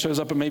family that shows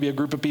up, and maybe a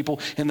group of people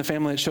in the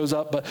family that shows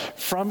up, but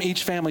from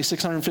each family,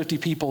 650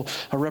 people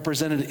are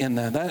represented in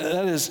that.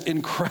 That is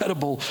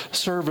incredible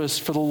service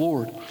for the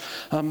Lord.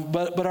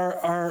 But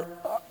our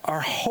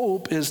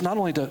hope is not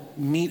only to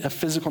meet a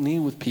physical need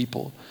with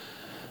people,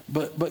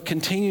 but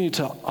continue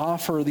to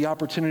offer the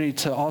opportunity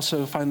to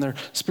also find their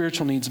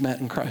spiritual needs met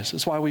in Christ.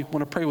 That's why we want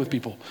to pray with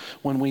people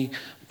when we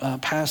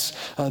pass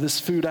this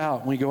food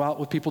out, and we go out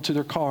with people to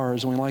their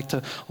cars, and we like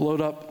to load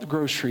up the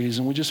groceries,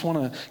 and we just want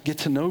to get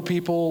to know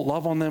people,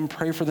 love on them,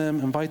 pray for them,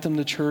 invite them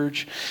to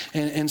church.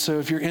 And so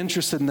if you're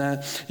interested in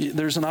that,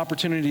 there's an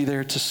opportunity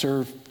there to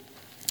serve.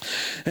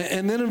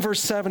 And then in verse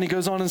 7, he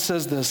goes on and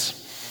says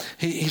this.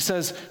 He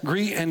says,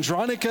 greet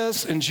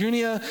Andronicus and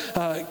Junia,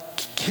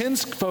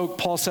 kinsfolk,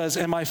 Paul says,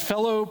 and my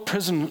fellow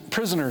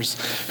prisoners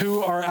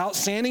who are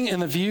outstanding in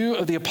the view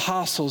of the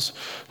apostles,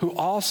 who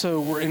also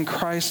were in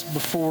Christ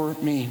before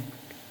me.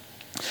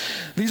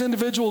 These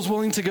individuals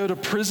willing to go to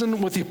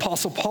prison with the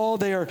Apostle Paul,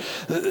 they are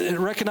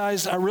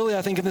recognized,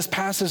 I think in this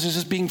passage, as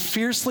just being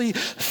fiercely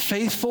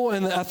faithful,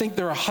 and I think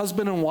they're a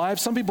husband and wife.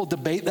 Some people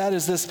debate that.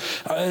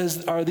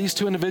 Are these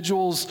two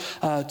individuals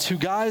two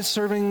guys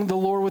serving the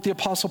Lord with the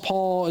Apostle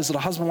Paul? Is it a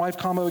husband-wife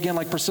combo again,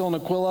 like Priscilla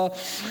and Aquila?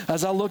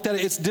 As I looked at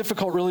it, it's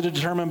difficult really to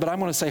determine, but I'm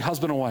going to say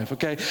husband and wife,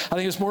 okay? I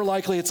think it's more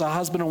likely it's a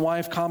husband and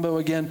wife combo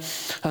again,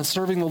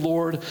 serving the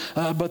Lord,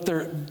 but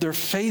they're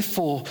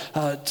faithful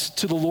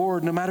to the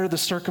Lord no matter the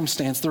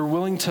circumstance. They're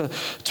willing to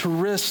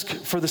risk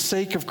for the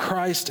sake of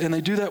Christ, and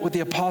they do that with the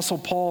Apostle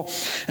Paul.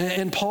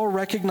 And Paul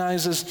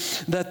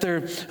recognizes that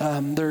they're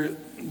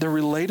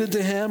related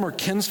to him or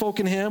kinsfolk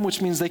in him,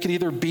 which means they could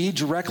either be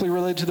directly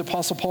related to the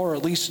Apostle Paul or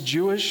at least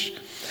Jewish.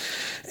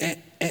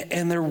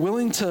 And they're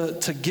willing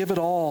to give it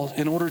all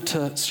in order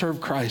to serve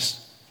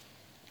Christ.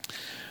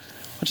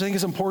 Which I think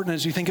is important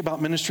as you think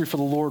about ministry for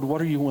the Lord.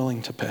 What are you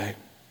willing to pay?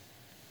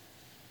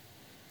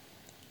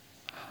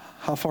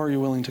 How far are you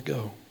willing to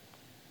go?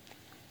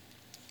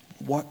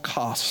 What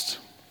cost?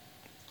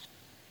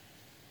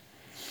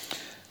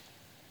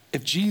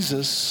 If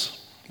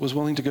Jesus was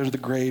willing to go to the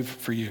grave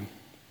for you,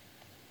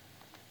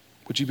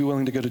 would you be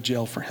willing to go to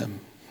jail for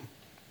him?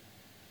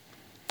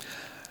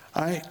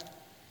 I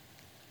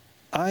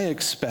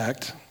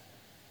expect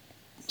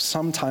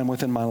sometime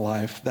within my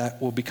life that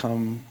will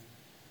become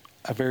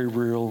a very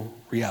real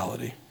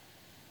reality.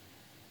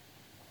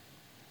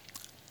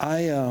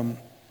 I'm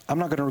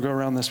not going to go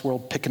around this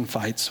world picking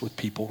fights with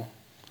people,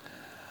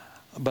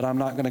 but I'm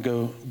not going to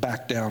go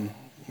back down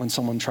when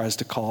someone tries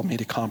to call me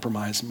to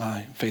compromise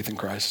my faith in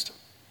Christ.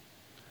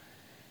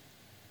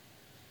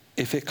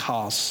 If it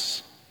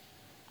costs,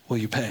 will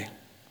you pay?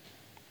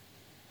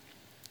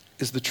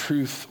 Is the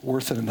truth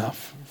worth it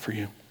enough for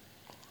you?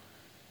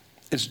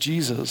 Is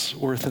Jesus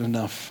worth it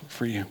enough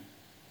for you?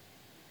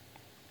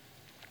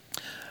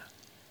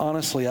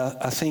 Honestly,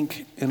 I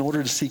think in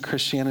order to see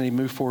Christianity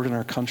move forward in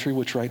our country,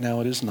 which right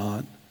now it is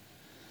not,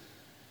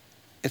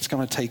 it's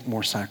going to take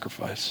more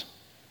sacrifice.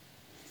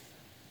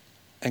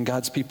 And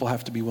God's people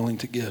have to be willing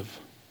to give.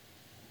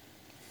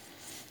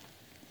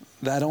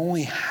 That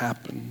only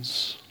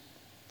happens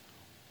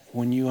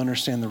when you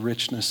understand the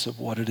richness of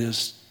what it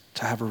is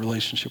to have a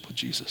relationship with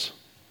Jesus.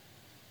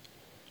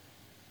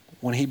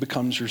 When he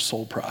becomes your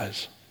sole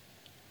prize.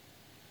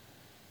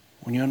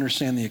 When you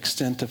understand the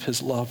extent of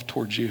his love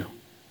towards you.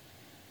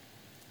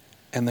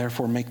 And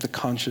therefore make the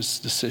conscious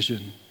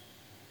decision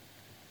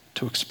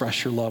to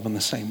express your love in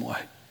the same way.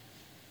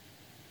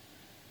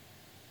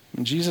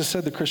 And Jesus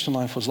said the Christian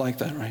life was like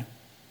that, right?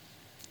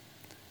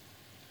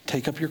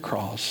 Take up your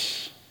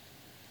cross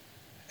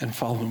and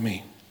follow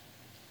me.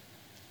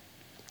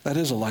 That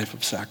is a life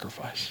of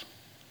sacrifice.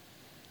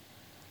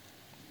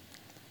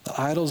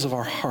 The idols of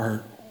our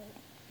heart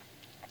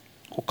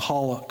will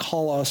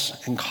call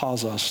us and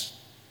cause us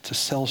to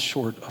sell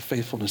short of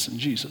faithfulness in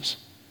Jesus.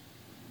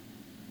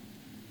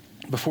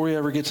 Before we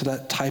ever get to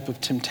that type of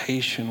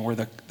temptation where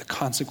the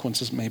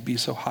consequences may be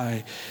so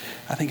high,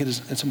 I think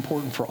it's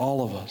important for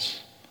all of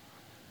us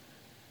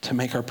to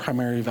make our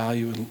primary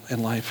value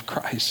in life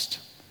Christ.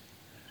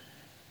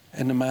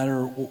 And no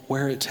matter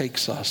where it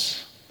takes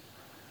us,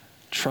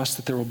 trust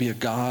that there will be a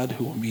God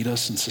who will meet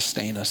us and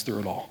sustain us through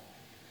it all.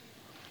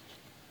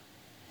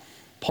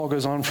 Paul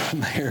goes on from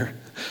there.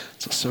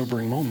 It's a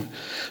sobering moment.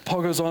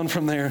 Paul goes on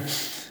from there,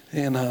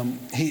 and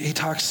he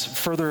talks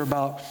further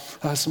about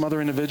some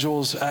other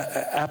individuals.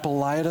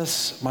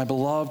 Apollitus, my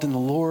beloved in the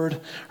Lord.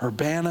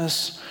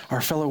 Urbanus,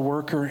 our fellow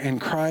worker in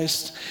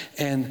Christ.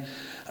 And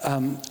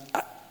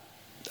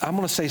I'm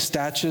going to say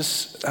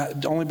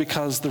Stachys, only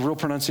because the real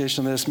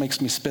pronunciation of this makes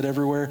me spit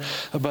everywhere.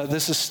 But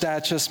this is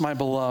Stachys, my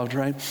beloved,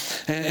 right?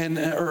 And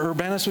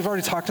Urbanus, we've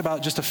already talked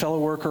about just a fellow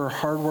worker or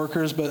hard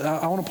workers, but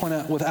I want to point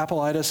out with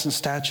Apollitus and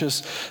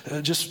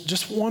Stachys,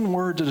 just one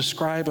word to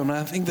describe them, and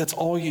I think that's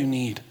all you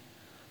need.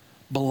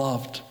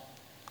 Beloved.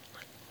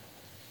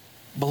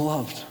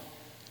 Beloved.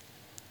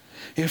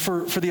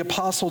 For the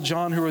Apostle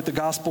John, who wrote the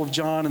Gospel of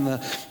John and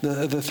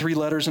the three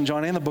letters in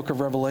John and the book of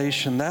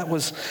Revelation, that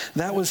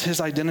was his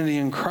identity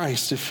in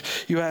Christ.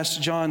 If you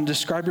asked John,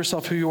 describe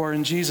yourself who you are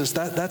in Jesus,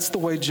 that's the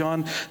way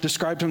John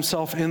described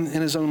himself in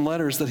his own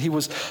letters, that he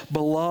was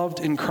beloved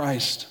in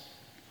Christ.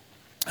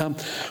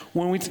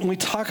 When we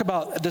talk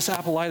about this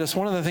Apollitus,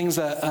 one of the things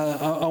that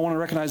I want to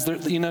recognize,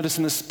 you notice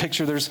in this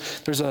picture,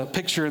 there's a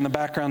picture in the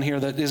background here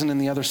that isn't in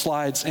the other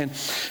slides. And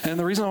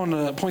the reason I want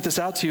to point this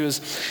out to you is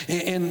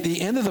in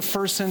the end of the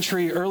first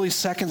century, early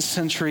second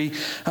century,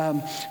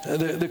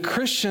 the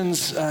Christians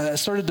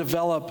started to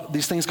develop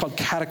these things called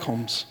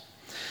catacombs.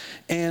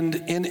 And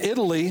in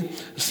Italy,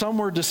 some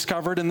were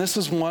discovered, and this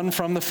is one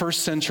from the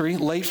first century,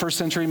 late first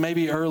century,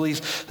 maybe early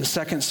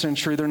second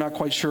century. They're not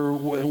quite sure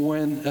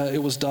when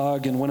it was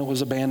dug and when it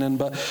was abandoned,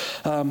 but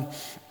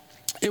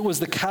it was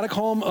the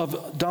catacomb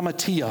of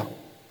Domitia.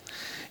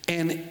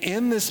 And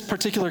in this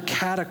particular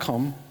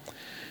catacomb,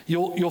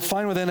 you'll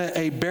find within it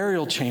a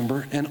burial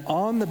chamber, and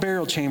on the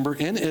burial chamber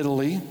in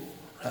Italy,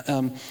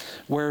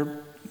 where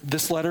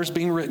this letter is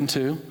being written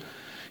to,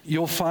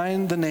 you'll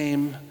find the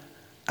name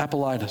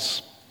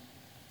Apollitus.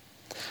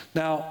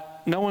 Now,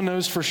 no one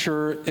knows for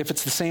sure if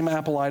it's the same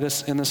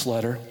Apollitus in this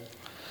letter,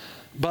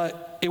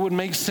 but it would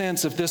make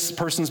sense if this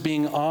person's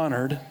being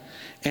honored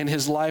and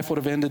his life would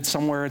have ended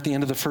somewhere at the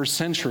end of the first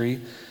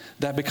century,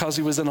 that because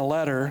he was in a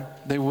letter,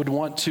 they would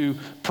want to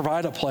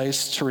provide a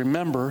place to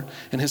remember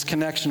in his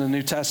connection to the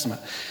New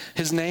Testament.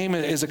 His name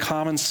is a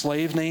common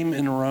slave name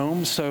in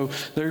Rome, so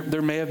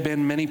there may have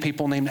been many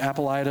people named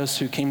Apollitus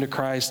who came to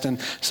Christ, and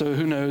so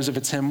who knows if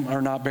it's him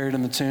or not buried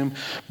in the tomb.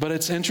 But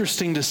it's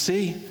interesting to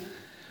see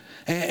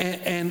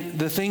And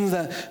the thing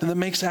that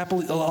makes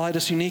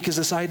Apollitus unique is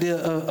this idea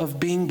of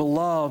being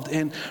beloved.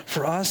 And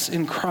for us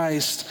in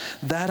Christ,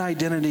 that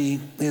identity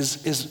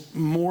is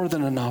more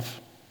than enough.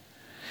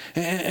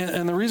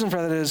 And the reason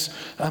for that is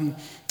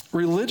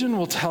religion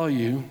will tell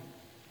you,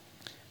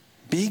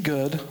 be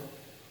good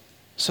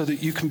so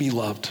that you can be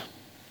loved.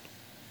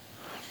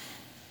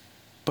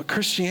 But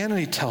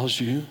Christianity tells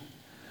you,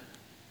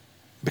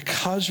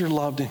 because you're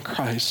loved in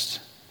Christ,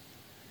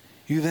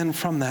 you then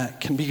from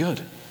that can be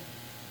good.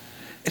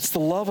 It's the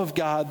love of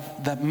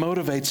God that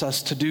motivates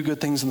us to do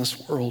good things in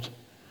this world.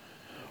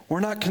 We're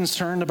not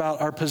concerned about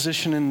our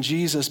position in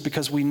Jesus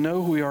because we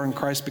know who we are in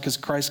Christ because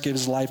Christ gave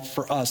his life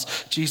for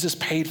us. Jesus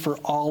paid for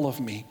all of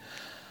me.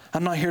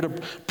 I'm not here to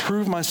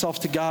prove myself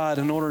to God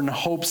in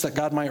hopes that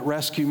God might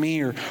rescue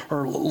me or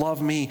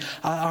love me.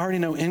 I already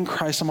know in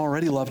Christ I'm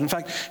already loved. In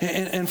fact,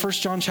 in 1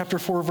 John chapter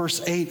 4,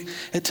 verse 8,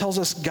 it tells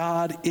us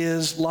God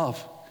is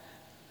love.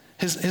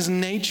 His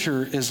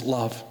nature is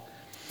love.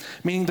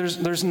 Meaning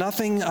there's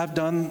nothing I've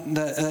done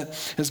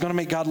that is going to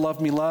make God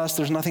love me less.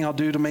 There's nothing I'll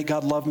do to make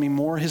God love me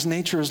more. His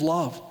nature is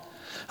love.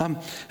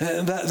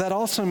 That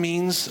also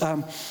means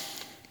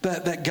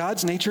that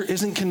God's nature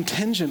isn't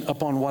contingent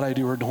upon what I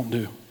do or don't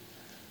do.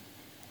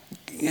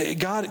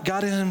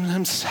 God in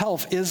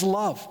himself is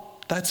love.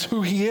 That's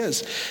who he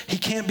is. He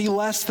can't be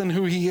less than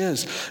who he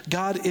is.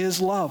 God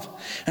is love.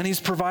 And he's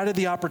provided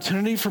the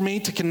opportunity for me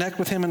to connect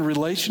with him in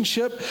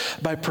relationship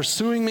by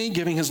pursuing me,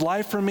 giving his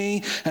life for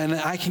me, and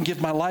I can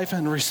give my life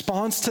in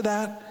response to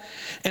that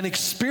and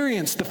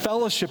experience the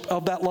fellowship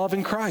of that love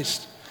in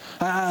Christ.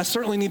 I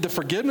certainly need the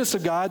forgiveness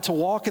of God to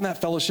walk in that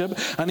fellowship.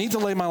 I need to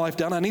lay my life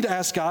down. I need to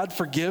ask God,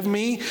 forgive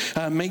me,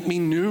 make me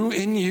new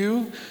in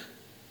you.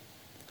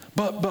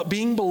 But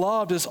being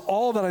beloved is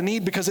all that I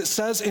need because it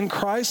says in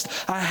Christ,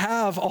 I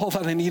have all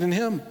that I need in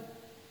him.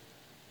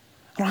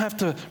 I don't have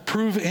to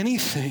prove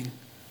anything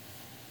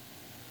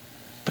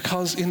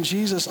because in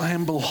Jesus I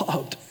am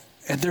beloved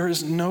and there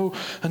is no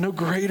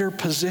greater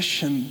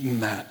position than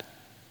that.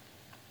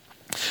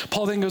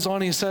 Paul then goes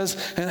on, he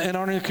says, in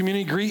our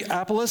community, greet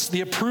Apollos,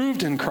 the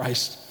approved in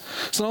Christ.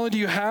 So not only do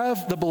you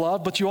have the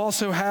beloved, but you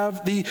also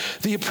have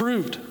the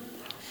approved.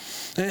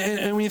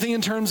 And when you think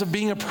in terms of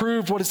being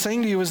approved, what it's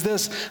saying to you is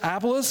this: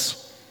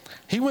 Apollos,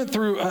 he went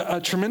through a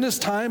tremendous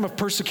time of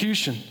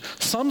persecution.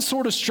 Some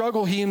sort of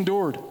struggle he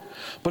endured,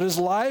 but his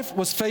life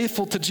was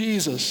faithful to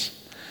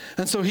Jesus.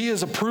 And so he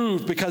is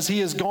approved because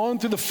he has gone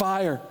through the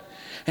fire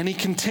and he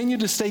continued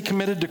to stay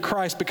committed to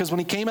Christ because when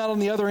he came out on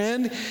the other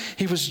end,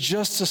 he was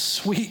just as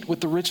sweet with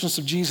the richness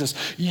of Jesus.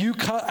 You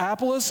cut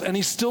Apollos and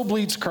he still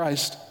bleeds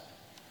Christ.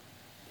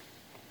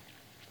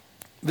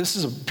 This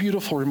is a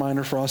beautiful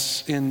reminder for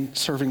us in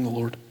serving the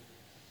Lord.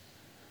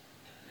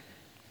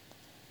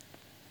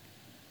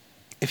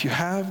 If you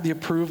have the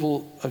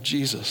approval of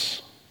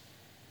Jesus,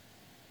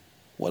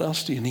 what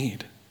else do you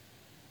need?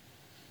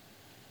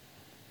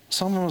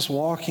 Some of us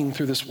walking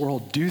through this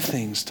world do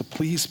things to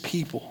please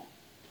people.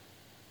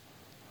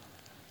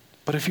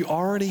 But if you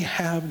already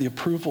have the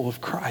approval of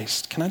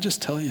Christ, can I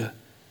just tell you,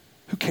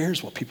 who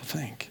cares what people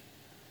think?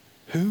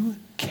 Who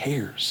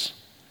cares?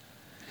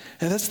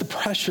 And that's the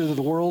pressure that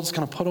the world's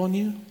going to put on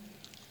you.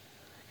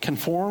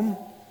 Conform,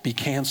 be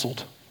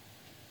canceled.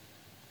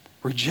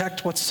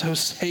 Reject what's so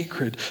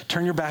sacred.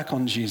 Turn your back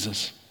on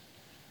Jesus.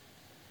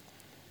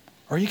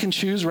 Or you can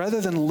choose, rather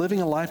than living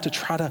a life to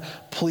try to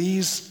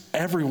please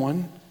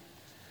everyone,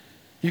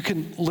 you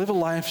can live a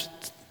life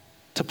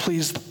to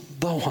please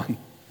the one.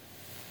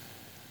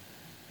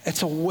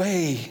 It's a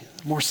way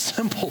more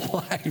simple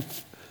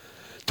life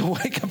to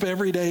wake up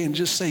every day and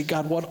just say,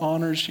 God, what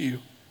honors you?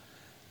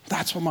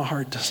 That's what my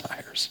heart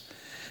desires.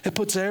 It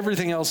puts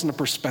everything else into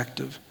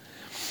perspective.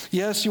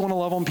 Yes, you want to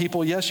love on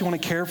people. Yes, you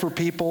want to care for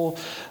people.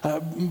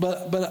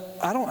 But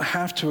I don't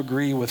have to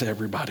agree with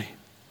everybody.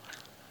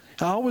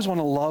 I always want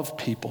to love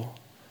people,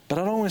 but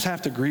I don't always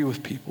have to agree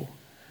with people.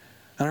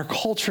 And our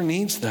culture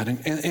needs that,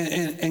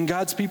 and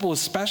God's people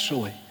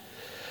especially,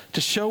 to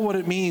show what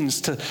it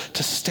means to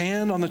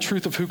stand on the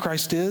truth of who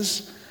Christ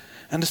is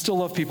and to still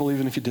love people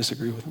even if you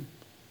disagree with them.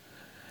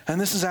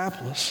 And this is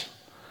Apollos.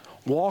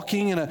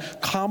 Walking in a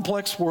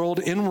complex world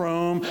in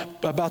Rome,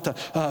 about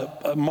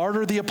to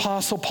martyr the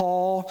Apostle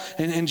Paul.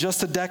 In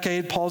just a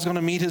decade, Paul's going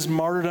to meet his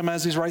martyrdom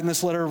as he's writing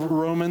this letter of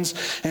Romans.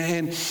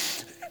 And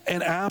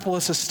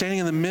Apollos is standing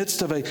in the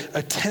midst of a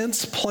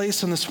tense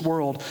place in this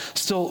world,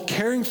 still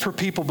caring for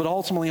people, but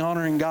ultimately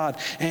honoring God.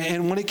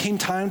 And when it came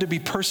time to be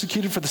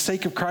persecuted for the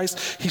sake of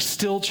Christ, he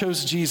still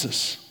chose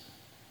Jesus.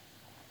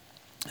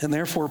 And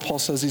therefore, Paul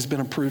says he's been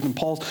approved, and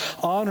Paul's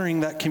honoring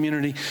that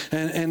community.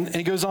 And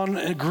he goes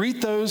on, greet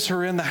those who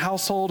are in the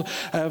household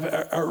of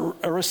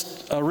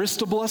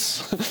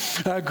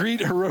Aristobulus.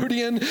 Greet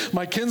Herodian,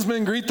 my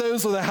kinsman. Greet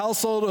those of the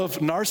household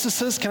of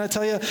Narcissus. Can I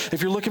tell you,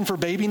 if you're looking for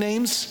baby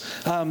names,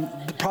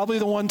 probably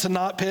the one to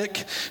not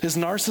pick is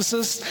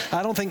Narcissus.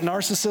 I don't think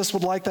Narcissus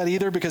would like that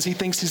either because he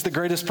thinks he's the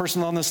greatest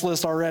person on this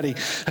list already.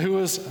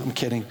 I'm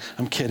kidding.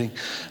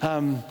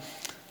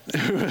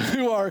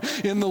 who are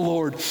in the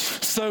Lord.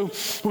 So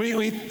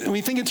we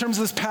think in terms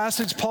of this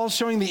passage, Paul's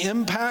showing the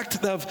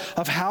impact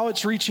of how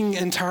it's reaching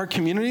entire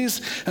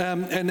communities.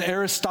 And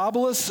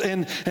Aristobulus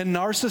and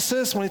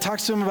Narcissus, when he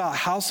talks to him about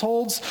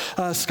households,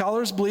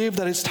 scholars believe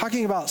that it's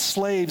talking about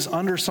slaves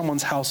under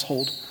someone's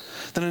household.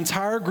 That an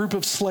entire group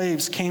of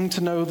slaves came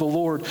to know the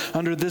Lord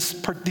under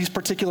these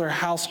particular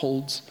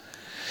households.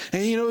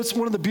 And it's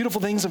one of the beautiful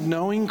things of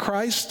knowing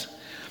Christ.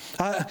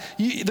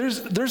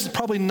 There's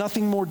probably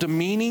nothing more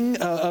demeaning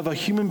of a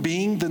human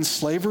being than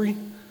slavery.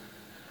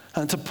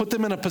 To put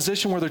them in a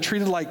position where they're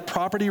treated like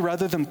property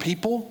rather than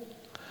people.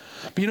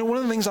 But one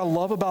of the things I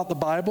love about the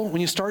Bible, when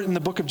you start in the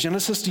book of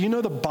Genesis, do you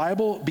know the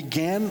Bible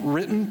began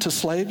written to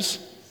slaves?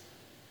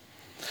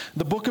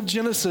 The book of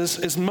Genesis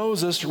is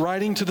Moses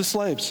writing to the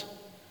slaves.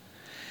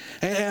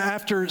 And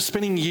after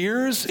spending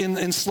years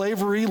in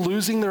slavery,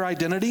 losing their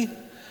identity,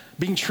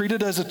 being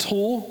treated as a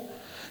tool,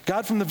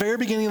 God, from the very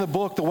beginning of the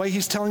book, the way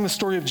he's telling the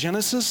story of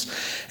Genesis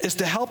is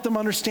to help them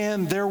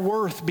understand their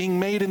worth being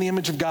made in the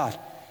image of God.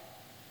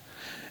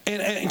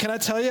 And can I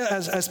tell you,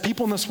 as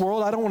people in this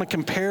world, I don't want to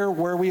compare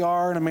where we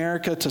are in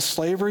America to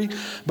slavery,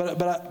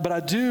 but I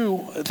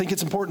do think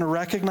it's important to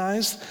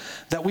recognize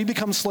that we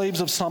become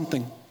slaves of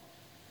something.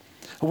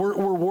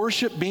 We're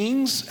worship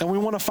beings, and we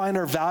want to find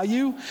our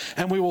value,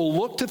 and we will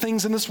look to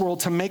things in this world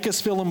to make us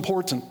feel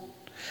important.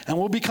 And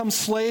we'll become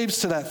slaves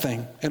to that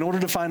thing in order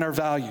to find our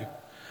value,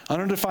 in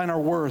order to find our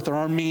worth or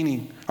our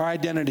meaning, our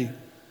identity.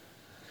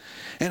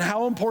 And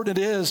how important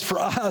it is for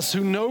us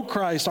who know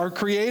Christ, our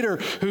Creator,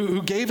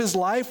 who gave his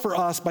life for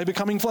us by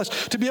becoming flesh,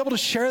 to be able to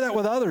share that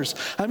with others.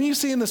 I mean, you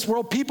see in this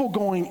world people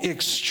going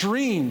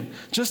extreme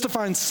just to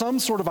find some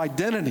sort of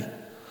identity,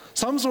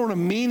 some sort of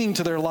meaning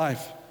to their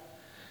life.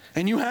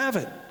 And you have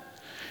it.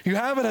 You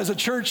have it as a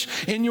church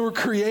in your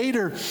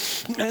Creator,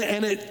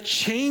 and it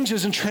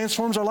changes and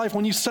transforms our life.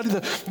 When you study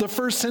the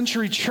first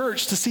century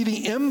church to see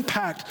the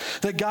impact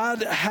that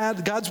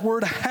God's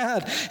word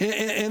had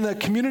in the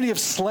community of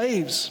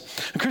slaves.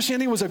 And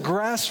Christianity was a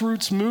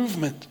grassroots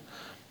movement,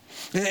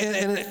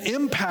 and it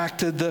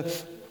impacted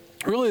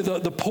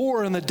the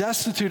poor and the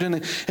destitute, and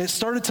it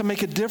started to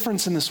make a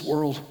difference in this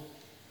world.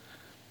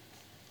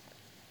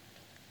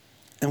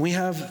 And we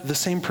have the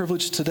same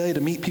privilege today to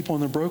meet people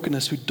in their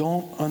brokenness who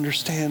don't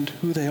understand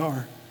who they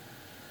are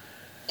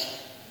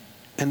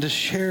and to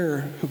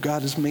share who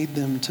God has made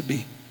them to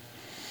be.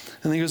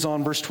 And then he goes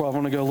on, verse 12. I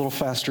want to go a little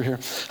faster here.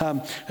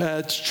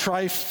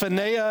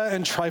 Tryphonea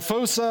and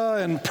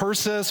Tryphosa and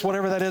Persis,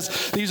 whatever that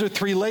is. These are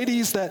three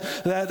ladies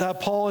that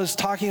Paul is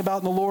talking about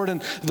in the Lord.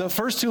 And the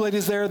first two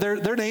ladies there,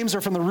 their names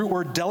are from the root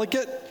word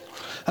delicate,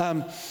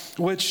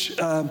 which...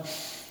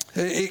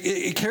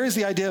 It carries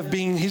the idea of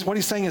being, what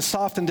he's saying is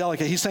soft and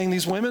delicate. He's saying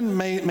these women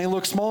may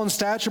look small in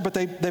stature, but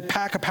they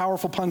pack a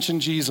powerful punch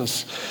in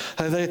Jesus.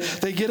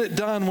 They get it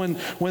done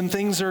when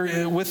things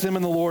are with them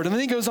in the Lord. And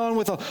then he goes on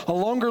with a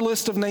longer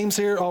list of names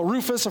here.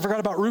 Rufus, I forgot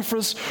about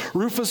Rufus.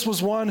 Rufus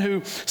was one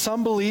who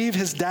some believe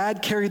his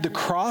dad carried the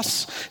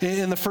cross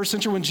in the first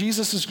century when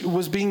Jesus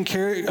was being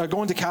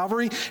going to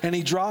Calvary, and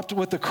he dropped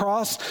with the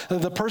cross.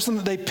 The person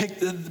that they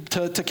picked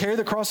to carry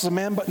the cross was a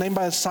man named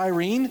by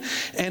Cyrene,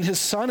 and his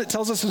son, it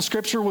tells us in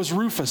Scripture, was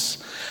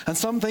Rufus. And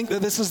some think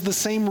that this is the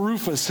same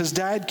Rufus. His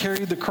dad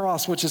carried the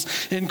cross, which is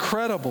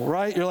incredible,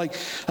 right? You're like,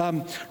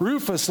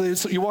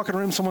 Rufus, you walk in a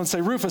room, someone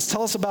say, Rufus,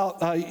 tell us about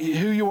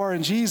who you are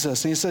in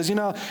Jesus. And he says,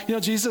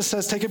 Jesus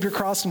says, take up your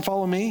cross and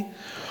follow me.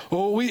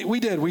 Well, we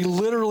did. We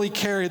literally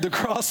carried the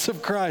cross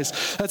of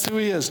Christ. That's who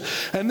he is.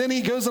 And then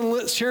he goes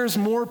and shares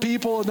more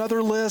people,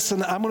 another list.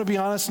 And I'm going to be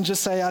honest and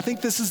just say, I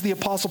think this is the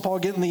Apostle Paul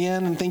getting the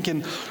end and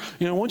thinking,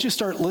 once you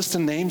start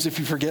listing names, if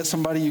you forget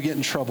somebody, you get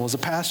in trouble. As a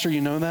pastor, you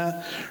know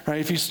that, right?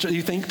 If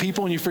you think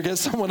people and you forget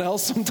someone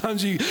else,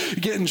 sometimes you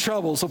get in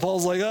trouble. So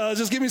Paul's like,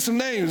 just give me some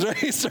names, right?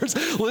 He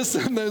starts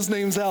listing those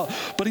names out.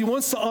 But he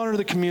wants to honor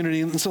the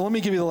community. And so let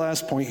me give you the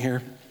last point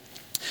here.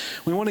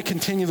 We want to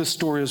continue the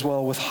story as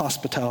well with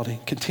hospitality.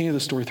 Continue the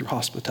story through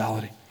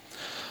hospitality.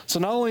 So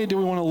not only do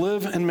we want to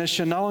live in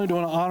mission, not only do we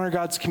want to honor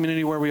God's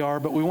community where we are,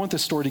 but we want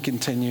this story to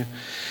continue.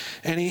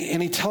 And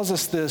he tells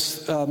us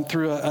this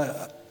through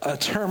a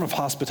term of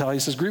hospitality. He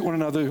says, greet one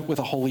another with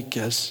a holy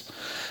kiss.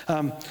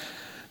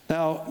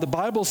 Now, the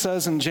Bible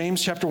says in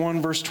James chapter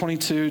 1, verse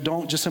 22,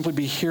 don't just simply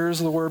be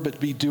hearers of the word, but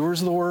be doers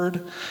of the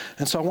word.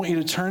 And so I want you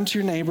to turn to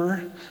your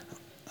neighbor.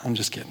 I'm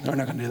just kidding. We're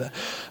not going to do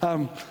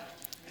that.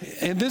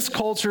 In this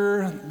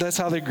culture, that's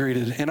how they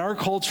greeted. In our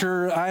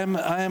culture, I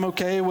am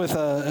okay with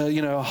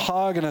a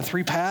hug and a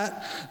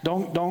 3-pat.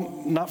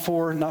 Not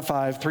 4, not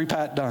 5,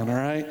 3-pat done. All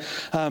right.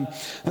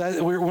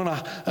 That we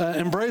want to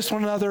embrace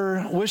one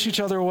another, wish each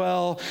other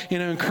well,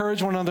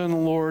 encourage one another in the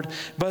Lord.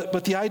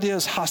 But the idea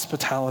is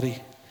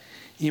hospitality.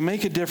 You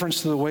make a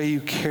difference to the way you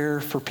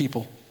care for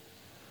people.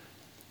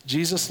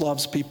 Jesus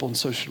loves people, and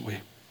so should we.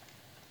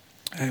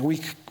 And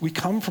we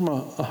come from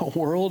a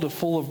world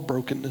full of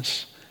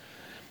brokenness.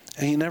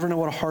 And you never know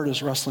what a heart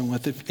is wrestling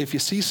with. If you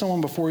see someone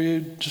before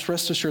you, just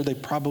rest assured they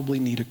probably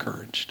need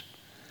encouraged.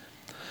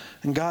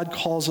 And God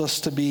calls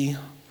us to be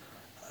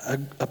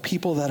a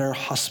people that are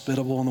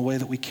hospitable in the way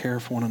that we care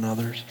for one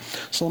another.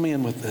 So let me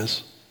end with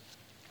this.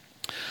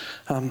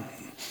 In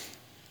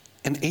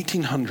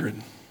 1800,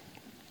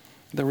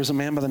 there was a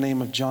man by the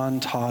name of John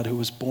Todd who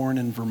was born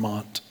in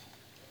Vermont.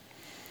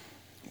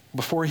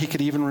 Before he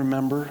could even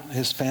remember,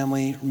 his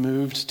family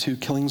moved to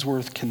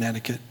Killingsworth,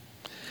 Connecticut.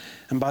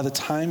 And by the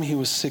time he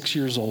was 6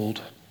 years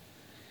old,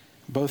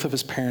 both of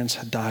his parents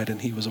had died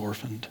and he was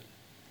orphaned.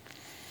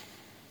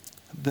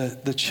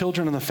 The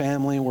children in the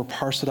family were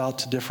parceled out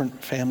to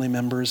different family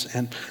members,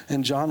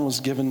 and John was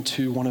given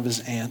to one of his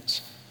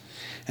aunts.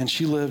 And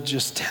she lived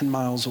just 10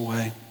 miles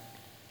away.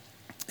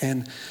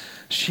 And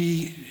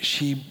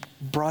she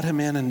brought him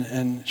in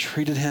and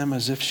treated him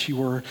as if he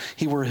were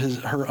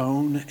her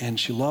own, and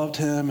she loved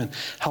him and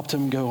helped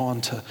him go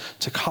on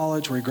to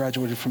college, where he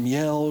graduated from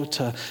Yale,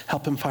 to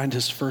help him find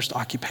his first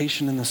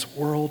occupation in this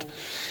world.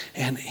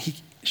 And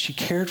she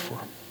cared for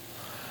him.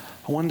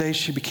 One day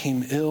she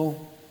became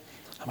ill.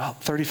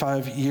 About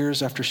 35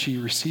 years after she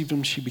received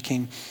him, she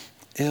became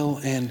ill,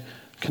 and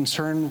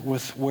concerned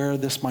with where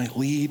this might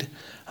lead,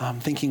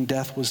 thinking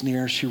death was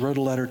near, she wrote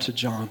a letter to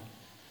John.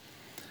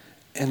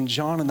 And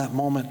John, in that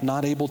moment,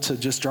 not able to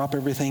just drop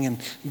everything and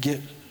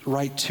get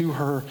right to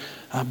her,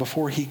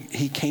 before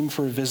he came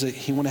for a visit,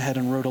 he went ahead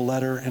and wrote a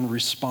letter in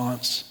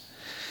response.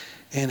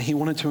 And he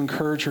wanted to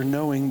encourage her,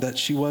 knowing that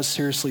she was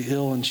seriously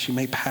ill and she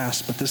may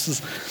pass. But this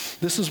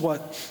is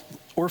what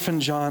orphan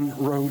John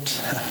wrote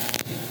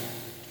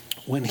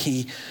when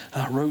he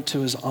wrote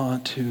to his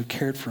aunt who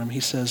cared for him. He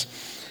says,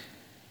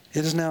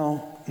 "It is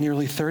now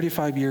nearly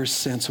 35 years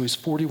since," so he's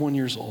 41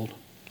 years old,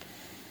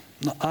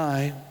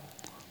 "I,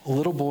 a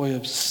little boy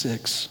of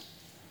 6,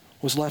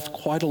 was left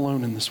quite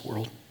alone in this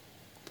world.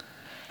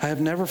 I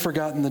have never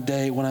forgotten the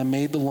day when I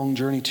made the long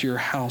journey to your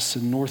house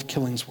in North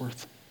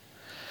Killingsworth.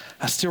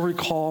 I still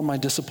recall my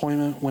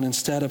disappointment when,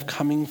 instead of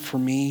coming for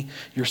me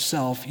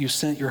yourself, you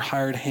sent your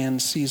hired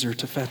hand Caesar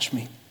to fetch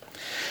me.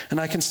 And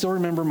I can still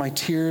remember my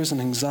tears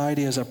and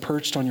anxiety as I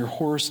perched on your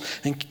horse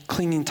and,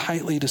 clinging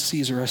tightly to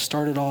Caesar, I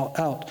started all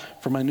out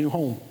for my new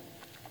home.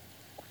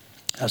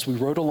 As we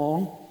rode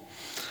along,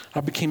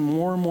 I became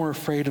more and more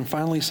afraid and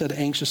finally said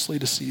anxiously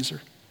to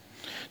Caesar,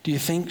 'Do you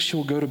think she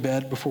will go to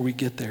bed before we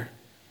get there?'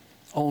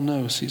 'Oh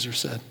no,' Caesar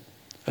said,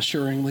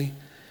 assuringly.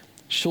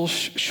 She'll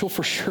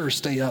for sure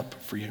stay up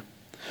for you.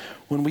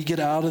 When we get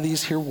out of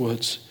these here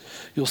woods,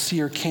 you'll see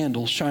her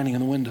candle shining in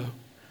the window.'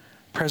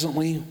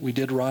 Presently, we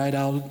did ride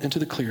out into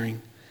the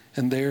clearing,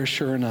 and there,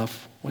 sure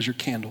enough, was your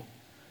candle.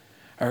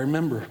 I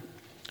remember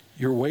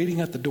you were waiting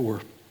at the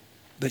door,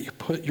 that you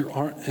put your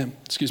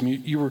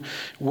you were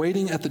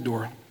waiting at the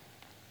door,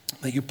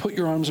 that you put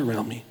your arms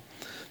around me,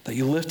 that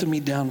you lifted me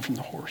down from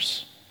the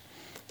horse.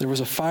 There was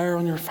a fire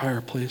on your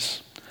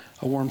fireplace,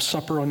 a warm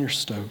supper on your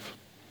stove.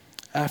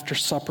 After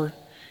supper,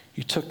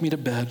 you took me to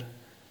bed,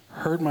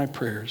 heard my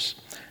prayers,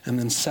 and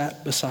then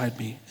sat beside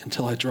me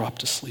until I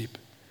dropped asleep.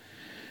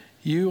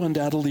 You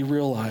undoubtedly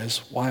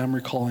realize why I'm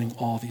recalling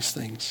all these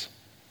things.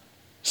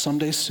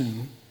 Someday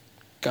soon,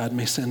 God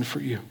may send for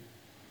you.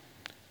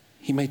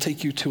 He may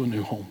take you to a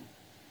new home.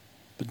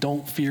 But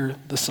don't fear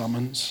the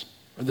summons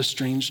or the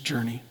strange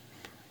journey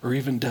or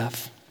even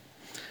death.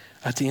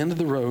 At the end of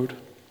the road,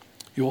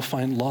 you will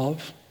find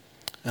love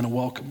and a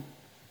welcome.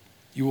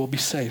 You will be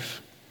safe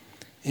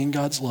in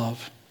God's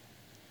love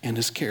and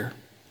his care.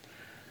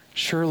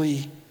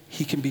 Surely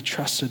he can be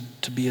trusted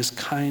to be as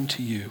kind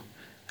to you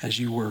as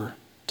you were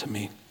to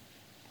me."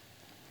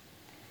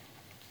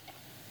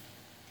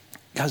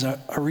 Guys, I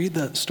read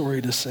that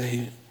story to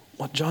say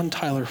what John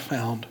Tyler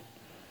found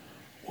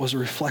was a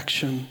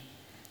reflection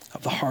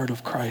of the heart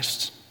of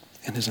Christ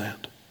and his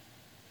aunt.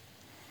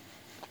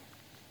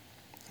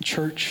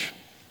 Church,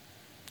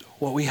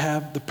 what we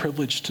have the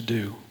privilege to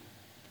do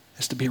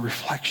is to be a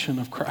reflection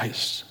of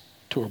Christ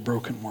to a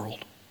broken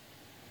world.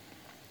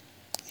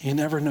 You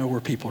never know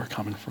where people are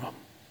coming from,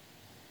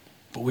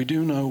 but we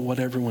do know what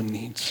everyone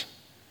needs.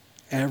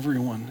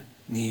 Everyone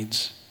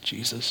needs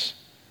Jesus.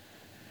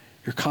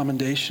 Your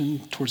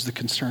commendation towards the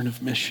concern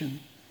of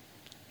mission,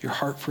 your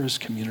heart for his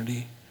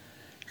community,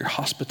 your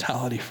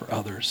hospitality for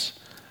others,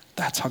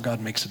 that's how God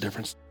makes a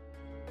difference.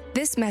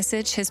 This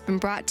message has been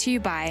brought to you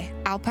by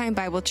Alpine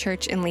Bible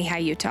Church in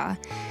Lehi, Utah.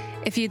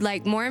 If you'd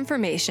like more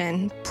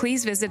information,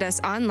 please visit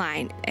us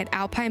online at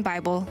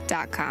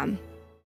alpinebible.com.